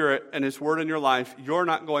God's Spirit and His Word in your life, you're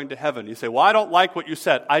not going to heaven. You say, well, I don't like what you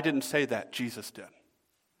said. I didn't say that. Jesus did.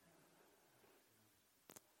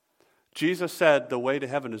 Jesus said the way to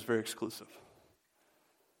heaven is very exclusive.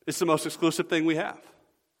 It's the most exclusive thing we have.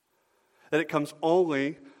 That it comes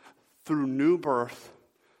only through new birth,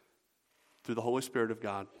 through the Holy Spirit of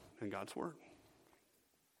God and God's Word.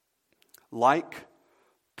 Like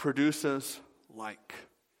produces like,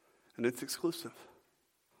 and it's exclusive.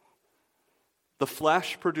 The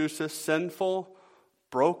flesh produces sinful,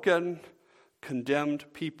 broken, condemned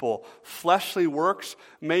people. Fleshly works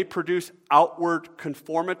may produce outward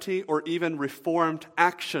conformity or even reformed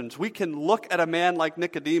actions. We can look at a man like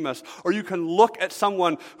Nicodemus, or you can look at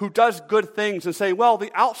someone who does good things and say, well,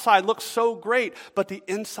 the outside looks so great, but the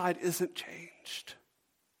inside isn't changed.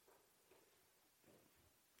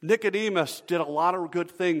 Nicodemus did a lot of good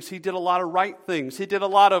things. He did a lot of right things. He did a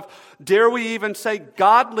lot of, dare we even say,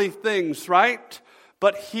 godly things, right?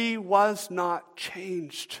 But he was not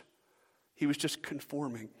changed. He was just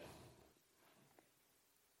conforming.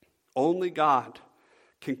 Only God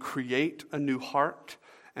can create a new heart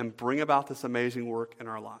and bring about this amazing work in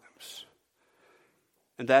our lives.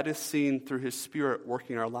 And that is seen through His Spirit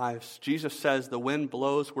working our lives. Jesus says the wind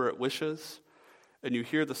blows where it wishes, and you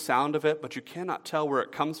hear the sound of it, but you cannot tell where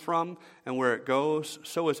it comes from and where it goes.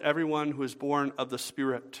 So is everyone who is born of the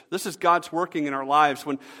Spirit. This is God's working in our lives.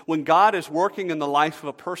 When God is working in the life of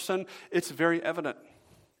a person, it's very evident.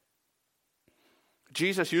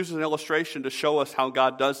 Jesus uses an illustration to show us how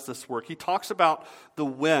God does this work. He talks about the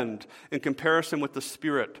wind in comparison with the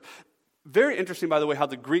Spirit. Very interesting, by the way, how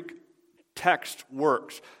the Greek text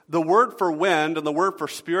works. The word for wind and the word for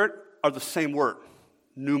spirit are the same word,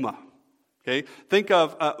 pneuma. Okay, think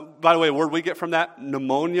of, by the way, a word we get from that,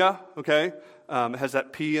 pneumonia, okay? It has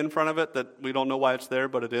that P in front of it that we don't know why it's there,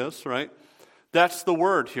 but it is, right? That's the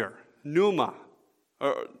word here, pneuma.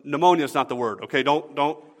 Pneumonia is not the word, okay? Don't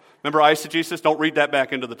remember eisegesis? Don't read that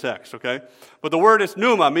back into the text, okay? But the word is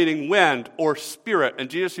pneuma, meaning wind or spirit. And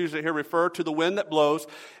Jesus uses it here refer to the wind that blows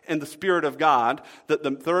and the Spirit of God, the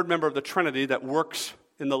third member of the Trinity that works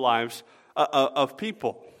in the lives of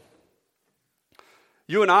people.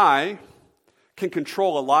 You and I can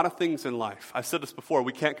control a lot of things in life. I've said this before.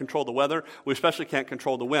 We can't control the weather. We especially can't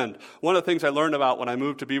control the wind. One of the things I learned about when I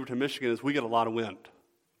moved to Beaverton, Michigan is we get a lot of wind.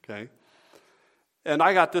 Okay? And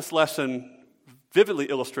I got this lesson vividly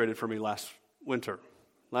illustrated for me last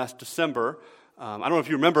December. I don't know if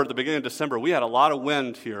you remember at the beginning of December, we had a lot of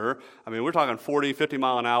wind here. I mean, we're talking 40, 50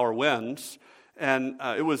 mile an hour winds. And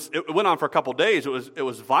it went on for a couple days. It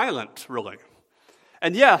was violent, really.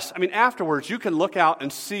 And yes, I mean, afterwards, you can look out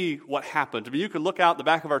and see what happened. I mean, you could look out the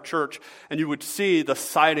back of our church, and you would see the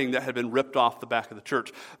siding that had been ripped off the back of the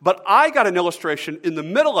church. But I got an illustration in the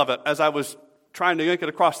middle of it as I was trying to yank it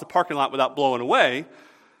across the parking lot without blowing away.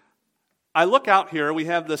 I look out here, we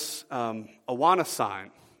have this Awana sign.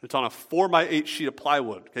 It's on a 4x8 sheet of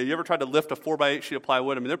plywood. Okay, you ever tried to lift a 4x8 sheet of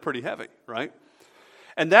plywood? I mean, they're pretty heavy, right?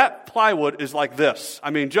 And that plywood is like this. I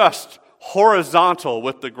mean, just horizontal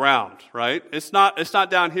with the ground, right? It's not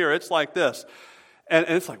down here. It's like this. And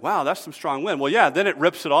it's like, wow, that's some strong wind. Well, yeah, then it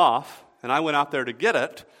rips it off, and I went out there to get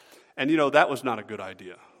it, and, that was not a good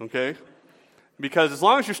idea, okay? Because as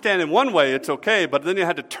long as you're standing one way, it's okay, but then you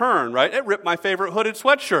had to turn, right? It ripped my favorite hooded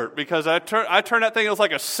sweatshirt because I turned that thing, it was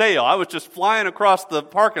like a sail. I was just flying across the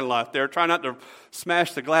parking lot there, trying not to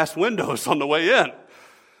smash the glass windows on the way in.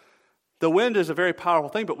 The wind is a very powerful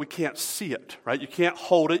thing, but we can't see it, right? You can't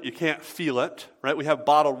hold it, you can't feel it, right? We have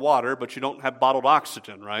bottled water, but you don't have bottled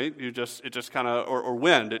oxygen, right? It just kind of, or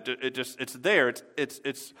wind, it's there.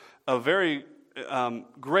 It's a very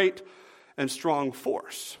great and strong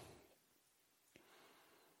force.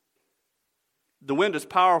 The wind is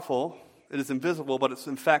powerful, it is invisible, but its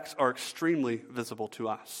effects are extremely visible to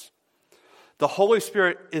us. The Holy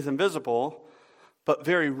Spirit is invisible, but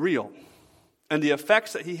very real. And the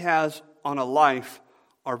effects that he has on a life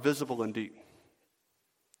are visible indeed.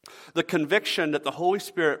 The conviction that the Holy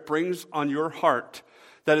Spirit brings on your heart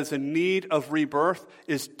that is in need of rebirth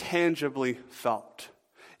is tangibly felt.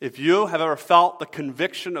 If you have ever felt the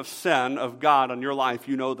conviction of sin of God on your life,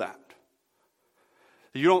 you know that.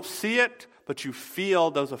 You don't see it, but you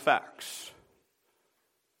feel those effects.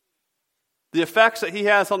 The effects that he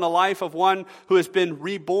has on the life of one who has been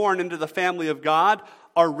reborn into the family of God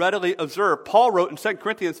are readily observed. Paul wrote in 2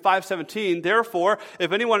 Corinthians 5:17, therefore,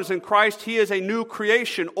 if anyone is in Christ, he is a new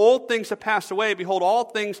creation. Old things have passed away. Behold, all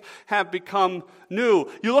things have become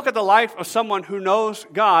new. You look at the life of someone who knows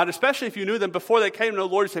God, especially if you knew them before they came to know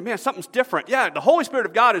the Lord, you say, man, something's different. Yeah, the Holy Spirit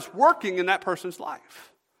of God is working in that person's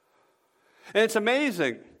life. And it's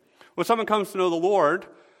amazing. When someone comes to know the Lord,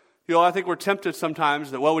 I think we're tempted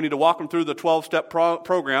sometimes that, we need to walk them through the 12-step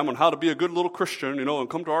program on how to be a good little Christian, and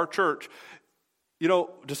come to our church.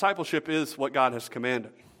 Discipleship is what God has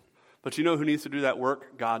commanded. But who needs to do that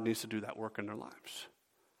work? God needs to do that work in their lives.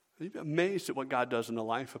 You'd be amazed at what God does in the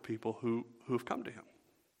life of people who have come to him.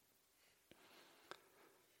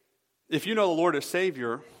 If you know the Lord as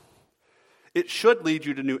Savior, it should lead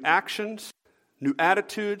you to new actions, new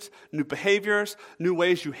attitudes, new behaviors, new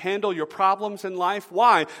ways you handle your problems in life.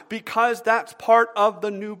 Why? Because that's part of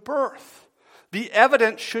the new birth. The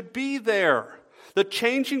evidence should be there. The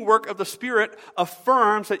changing work of the Spirit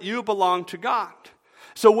affirms that you belong to God.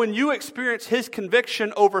 So when you experience his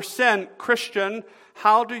conviction over sin, Christian,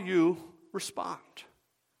 how do you respond?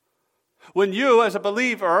 When you, as a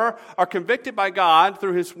believer, are convicted by God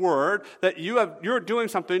through his word that you're doing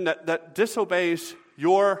something that disobeys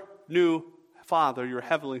your new Father, your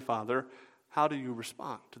heavenly Father, how do you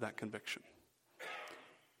respond to that conviction?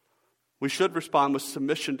 We should respond with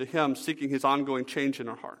submission to him, seeking his ongoing change in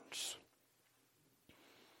our hearts.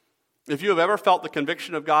 If you have ever felt the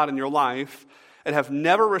conviction of God in your life and have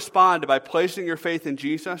never responded by placing your faith in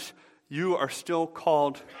Jesus, you are still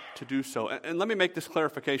called to do so. And let me make this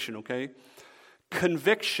clarification, okay?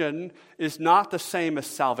 Conviction is not the same as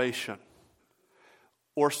salvation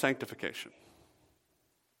or sanctification.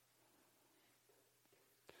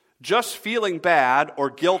 Just feeling bad or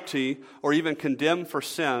guilty or even condemned for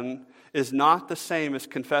sin is not the same as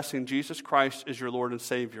confessing Jesus Christ as your Lord and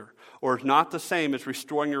Savior, or is not the same as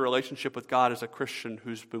restoring your relationship with God as a Christian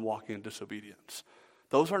who's been walking in disobedience.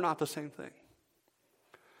 Those are not the same thing.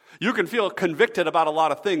 You can feel convicted about a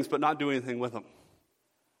lot of things but not do anything with them.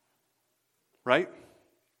 Right?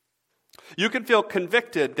 You can feel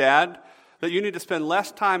convicted, Dad, that you need to spend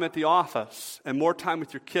less time at the office and more time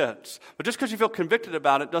with your kids. But just because you feel convicted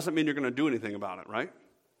about it doesn't mean you're going to do anything about it, right?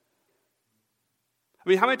 I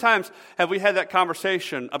mean, how many times have we had that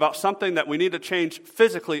conversation about something that we need to change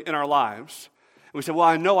physically in our lives? And we say,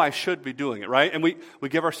 I know I should be doing it, right? And we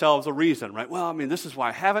give ourselves a reason, right? This is why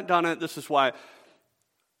I haven't done it. This is why.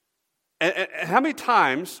 And how many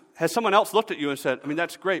times has someone else looked at you and said,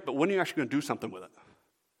 that's great, but when are you actually going to do something with it?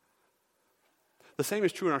 The same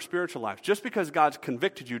is true in our spiritual life. Just because God's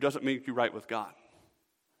convicted you doesn't make you right with God.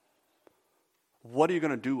 What are you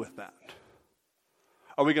going to do with that?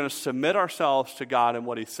 Are we going to submit ourselves to God and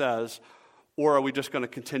what he says, or are we just going to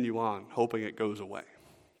continue on, hoping it goes away?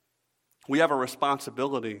 We have a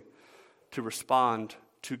responsibility to respond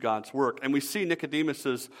to God's work. And we see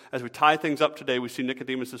Nicodemus's, as we tie things up today, we see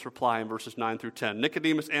Nicodemus's reply in verses 9 through 10.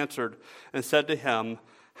 Nicodemus answered and said to him,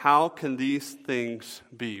 "How can these things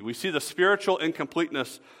be?" We see the spiritual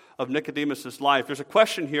incompleteness of Nicodemus's life. There's a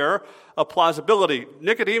question here of plausibility.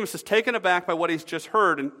 Nicodemus is taken aback by what he's just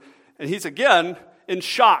heard, and he's again in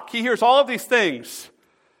shock. He hears all of these things,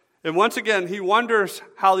 and once again, he wonders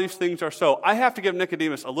how these things are so. I have to give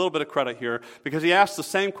Nicodemus a little bit of credit here because he asks the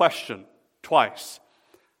same question twice.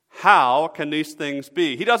 How can these things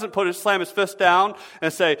be? He doesn't slam his fist down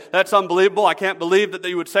and say, "That's unbelievable. I can't believe that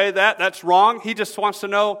you would say that. That's wrong." He just wants to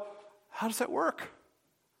know, how does that work?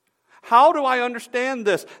 How do I understand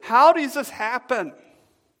this? How does this happen?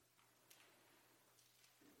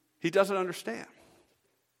 He doesn't understand.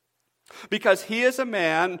 Because he is a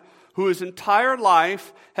man whose entire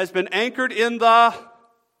life has been anchored in the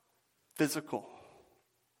physical.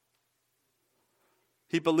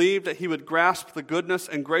 He believed that he would grasp the goodness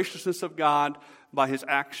and graciousness of God by his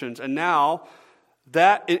actions. And now,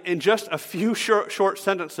 that in just a few short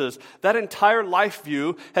sentences, that entire life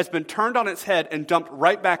view has been turned on its head and dumped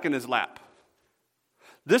right back in his lap.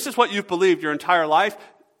 This is what you've believed your entire life.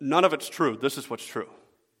 None of it's true. This is what's true.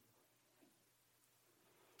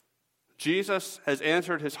 Jesus has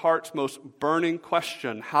answered his heart's most burning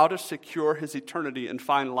question, how to secure his eternity and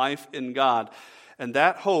find life in God. And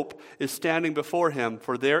that hope is standing before him,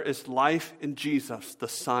 for there is life in Jesus, the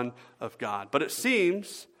Son of God. But it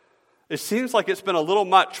seems like it's been a little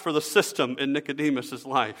much for the system in Nicodemus'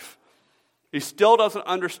 life. He still doesn't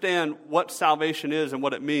understand what salvation is and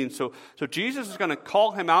what it means. So Jesus is going to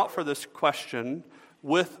call him out for this question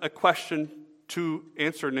with a question to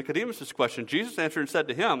answer Nicodemus' question. Jesus answered and said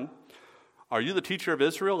to him, "Are you the teacher of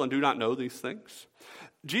Israel and do not know these things?"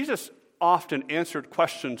 Jesus often answered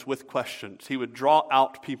questions with questions. He would draw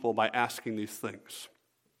out people by asking these things.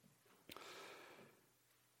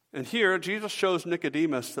 And here, Jesus shows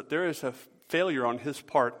Nicodemus that there is a failure on his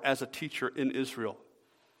part as a teacher in Israel.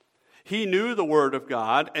 He knew the Word of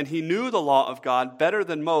God, and he knew the law of God better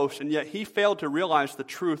than most, and yet he failed to realize the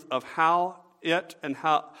truth of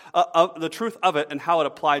the truth of it and how it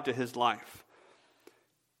applied to his life.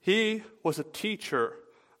 He was a teacher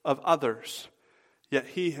of others, yet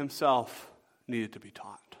he himself needed to be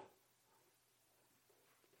taught.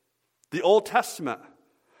 The Old Testament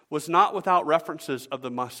was not without references of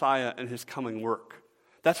the Messiah and his coming work.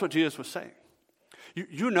 That's what Jesus was saying.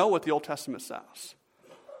 You know what the Old Testament says,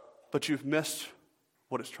 but you've missed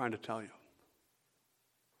what it's trying to tell you.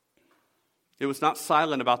 It was not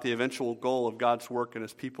silent about the eventual goal of God's work in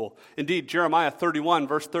his people. Indeed, Jeremiah 31,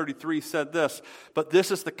 verse 33 said this, "But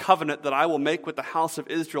this is the covenant that I will make with the house of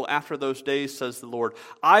Israel after those days, says the Lord.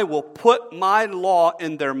 I will put my law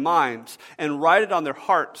in their minds and write it on their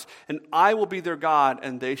hearts, and I will be their God,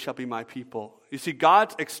 and they shall be my people." You see,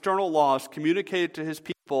 God's external laws communicated to his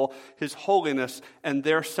people his holiness and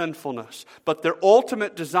their sinfulness. But their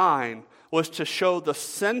ultimate design was to show the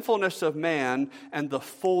sinfulness of man and the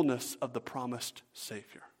fullness of the promised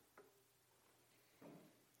Savior.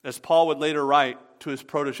 As Paul would later write to his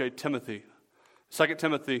protege Timothy, 2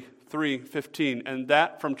 Timothy 3:15, "And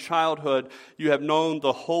that from childhood you have known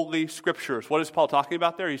the holy scriptures." What is Paul talking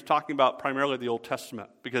about there? He's talking about primarily the Old Testament,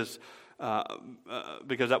 because that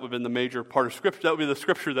would have been the major part of Scripture. That would be the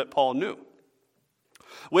Scripture that Paul knew.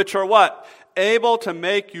 Which are what? Able to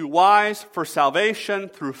make you wise for salvation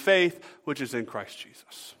through faith, which is in Christ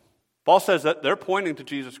Jesus. Paul says that they're pointing to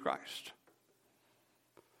Jesus Christ.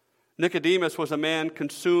 Nicodemus was a man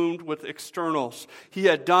consumed with externals. He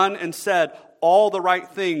had done and said all the right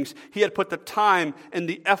things. He had put the time and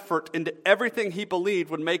the effort into everything he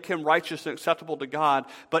believed would make him righteous and acceptable to God,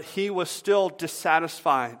 but he was still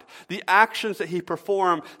dissatisfied. The actions that he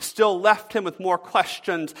performed still left him with more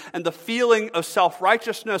questions, and the feeling of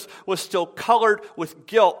self-righteousness was still colored with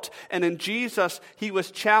guilt. And in Jesus, he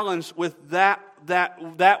was challenged with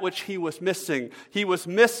that which he was missing. He was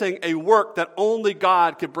missing a work that only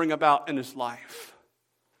God could bring about in his life.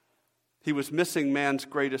 He was missing man's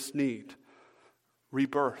greatest need.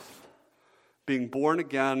 Rebirth, being born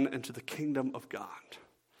again into the kingdom of God.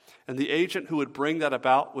 And the agent who would bring that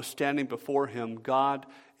about was standing before him, God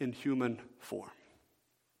in human form.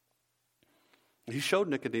 He showed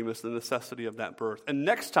Nicodemus the necessity of that birth. And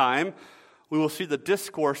next time, we will see the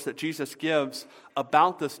discourse that Jesus gives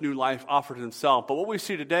about this new life offered himself. But what we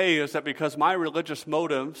see today is that because my religious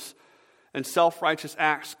motives and self-righteous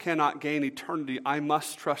acts cannot gain eternity, I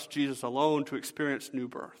must trust Jesus alone to experience new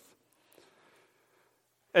birth.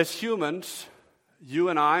 As humans, you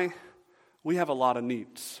and I, we have a lot of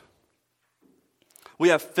needs. We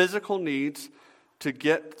have physical needs to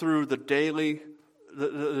get through the daily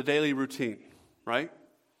routine, right?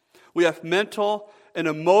 We have mental and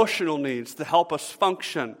emotional needs to help us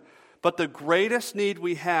function. But the greatest need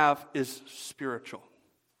we have is spiritual.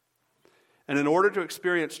 And in order to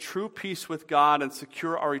experience true peace with God and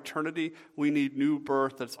secure our eternity, we need new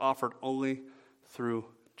birth that's offered only through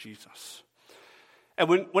Jesus. And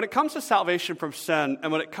when it comes to salvation from sin,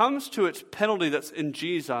 and when it comes to its penalty that's in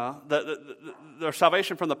Jesus, the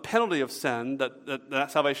salvation from the penalty of sin, that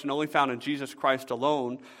salvation only found in Jesus Christ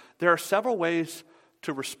alone, there are several ways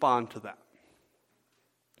to respond to that.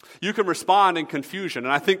 You can respond in confusion,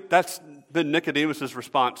 and I think that's been Nicodemus'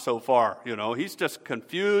 response so far. He's just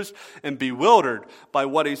confused and bewildered by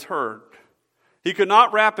what he's heard. He could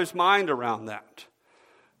not wrap his mind around that.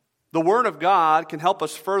 The Word of God can help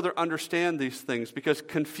us further understand these things because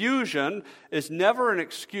confusion is never an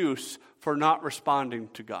excuse for not responding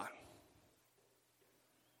to God.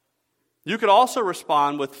 You could also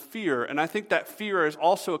respond with fear, and I think that fear is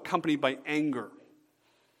also accompanied by anger.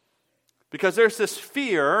 Because there's this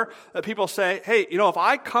fear that people say, hey, if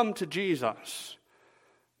I come to Jesus,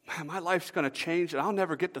 man, my life's going to change and I'll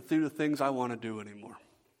never get to do the things I want to do anymore.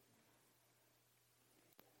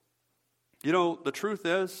 The truth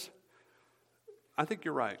is, I think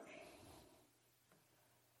you're right.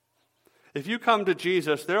 If you come to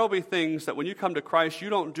Jesus, there will be things that when you come to Christ you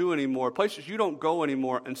don't do anymore, places you don't go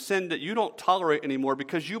anymore, and sin that you don't tolerate anymore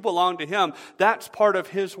because you belong to Him. That's part of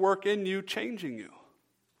His work in you, changing you.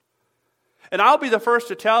 And I'll be the first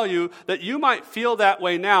to tell you that you might feel that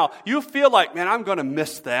way now. You feel like, man, I'm going to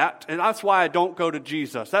miss that, and that's why I don't go to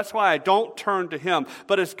Jesus. That's why I don't turn to Him.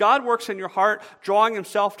 But as God works in your heart, drawing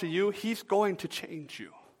Himself to you, He's going to change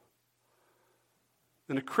you.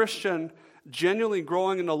 And a Christian genuinely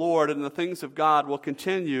growing in the Lord and in the things of God will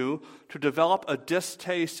continue to develop a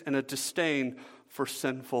distaste and a disdain for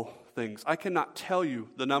sinful things. I cannot tell you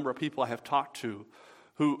the number of people I have talked to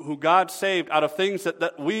who God saved out of things that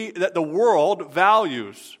the world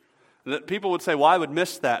values. And that people would say, well, I would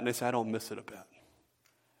miss that. And they say, I don't miss it a bit.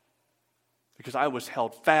 Because I was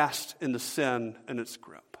held fast in the sin and its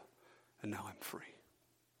grip. And now I'm free.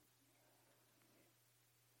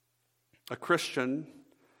 A Christian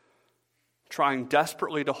trying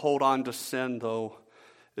desperately to hold on to sin, though,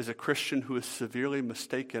 is a Christian who is severely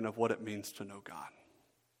mistaken of what it means to know God.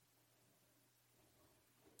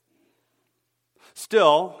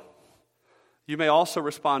 Still, you may also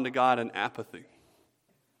respond to God in apathy.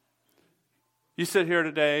 You sit here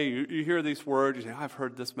today, you hear these words, you say, I've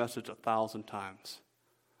heard this message 1,000 times.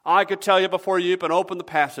 I could tell you before you even open the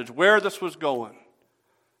passage where this was going.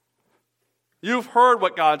 You've heard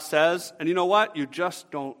what God says, and you know what? You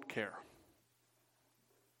just don't care.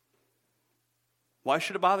 Why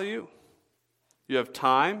should it bother you? You have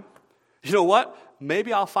time. You know what?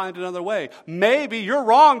 Maybe I'll find another way. Maybe you're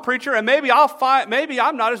wrong, preacher, and maybe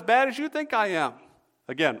I'm not as bad as you think I am.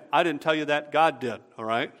 Again, I didn't tell you that. God did, all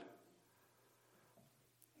right?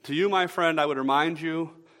 To you, my friend, I would remind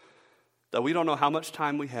you that we don't know how much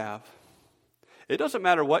time we have. It doesn't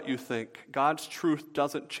matter what you think. God's truth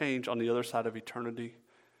doesn't change on the other side of eternity,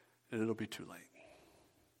 and it'll be too late.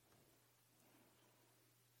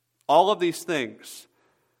 All of these things,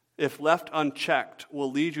 if left unchecked,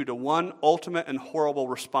 will lead you to one ultimate and horrible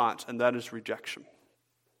response, and that is rejection.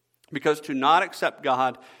 Because to not accept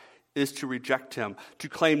God is to reject Him. To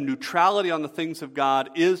claim neutrality on the things of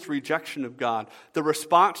God is rejection of God. The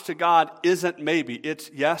response to God isn't maybe, it's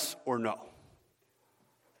yes or no.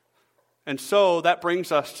 And so that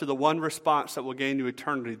brings us to the one response that will gain you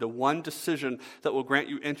eternity, the one decision that will grant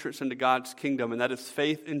you entrance into God's kingdom, and that is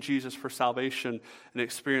faith in Jesus for salvation and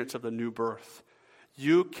experience of the new birth.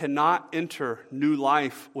 You cannot enter new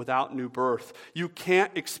life without new birth. You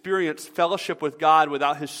can't experience fellowship with God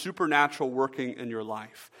without His supernatural working in your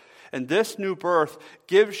life. And this new birth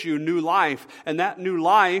gives you new life, and that new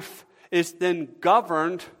life is then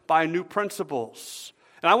governed by new principles.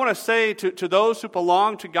 And I want to say to those who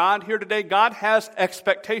belong to God here today, God has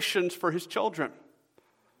expectations for His children.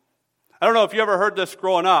 I don't know if you ever heard this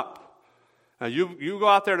growing up. Now you go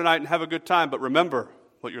out there tonight and have a good time, but remember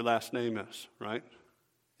what your last name is, right?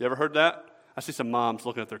 You ever heard that? I see some moms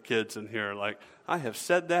looking at their kids in here like, I have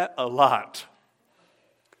said that a lot.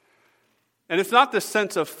 And it's not this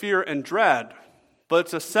sense of fear and dread, but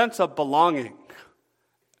it's a sense of belonging.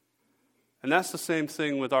 And that's the same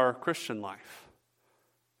thing with our Christian life.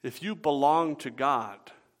 If you belong to God,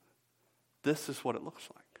 this is what it looks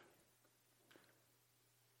like.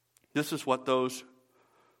 This is what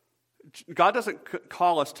God doesn't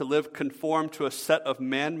call us to live conformed to a set of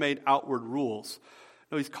man-made outward rules.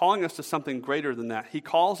 No, He's calling us to something greater than that. He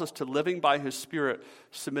calls us to living by His Spirit,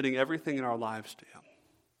 submitting everything in our lives to Him,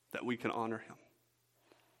 that we can honor Him.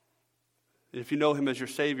 If you know him as your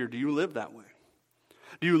Savior, do you live that way?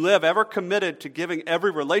 Do you live ever committed to giving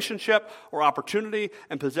every relationship or opportunity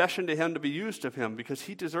and possession to him to be used of him? Because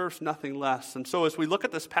he deserves nothing less. And so as we look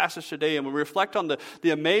at this passage today and we reflect on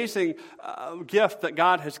the amazing gift that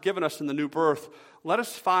God has given us in the new birth, let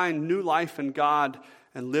us find new life in God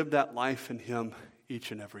and live that life in him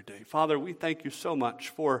each and every day. Father, we thank you so much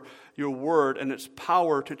for your word and its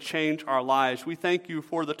power to change our lives. We thank you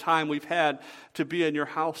for the time we've had to be in your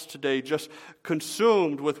house today, just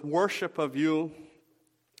consumed with worship of you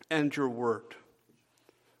and your word.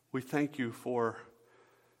 We thank you for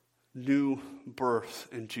new birth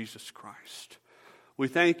in Jesus Christ. We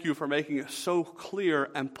thank you for making it so clear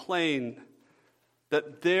and plain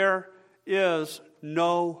that there is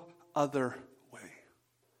no other way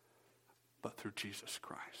but through Jesus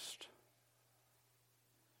Christ.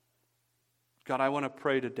 God, I want to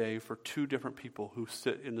pray today for two different people who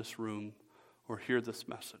sit in this room or hear this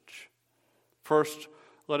message. First,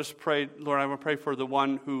 let us pray. Lord, I want to pray for the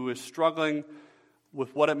one who is struggling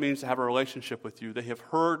with what it means to have a relationship with you. They have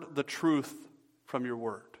heard the truth from your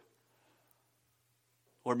word.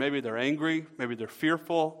 Or maybe they're angry, maybe they're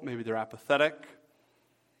fearful, maybe they're apathetic,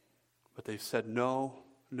 but they've said no,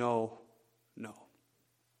 no, no.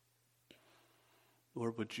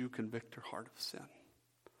 Lord, would you convict their heart of sin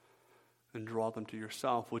and draw them to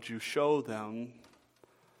yourself? Would you show them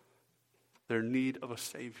their need of a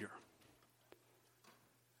Savior?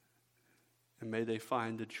 And may they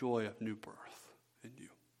find the joy of new birth in you.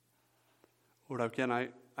 Lord, again,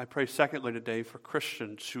 I pray secondly today for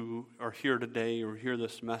Christians who are here today or hear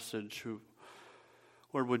this message who,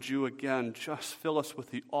 Lord, would you again just fill us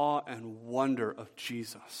with the awe and wonder of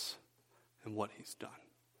Jesus and what he's done.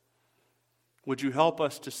 Would you help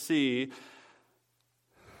us to see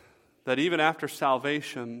that even after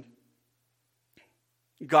salvation,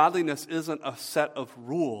 godliness isn't a set of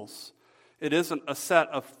rules. It isn't a set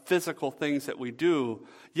of physical things that we do.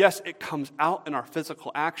 Yes, it comes out in our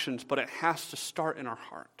physical actions, but it has to start in our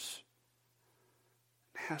hearts.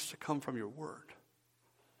 It has to come from your word.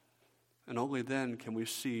 And only then can we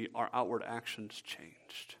see our outward actions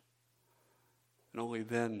changed. And only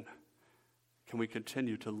then can we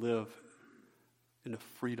continue to live in the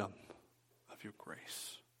freedom of your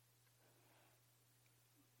grace.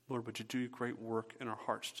 Lord, would you do great work in our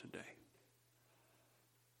hearts today?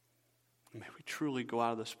 May we truly go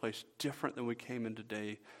out of this place different than we came in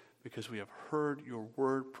today because we have heard your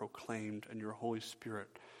word proclaimed and your Holy Spirit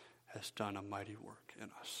has done a mighty work in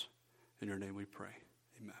us. In your name we pray.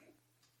 Amen.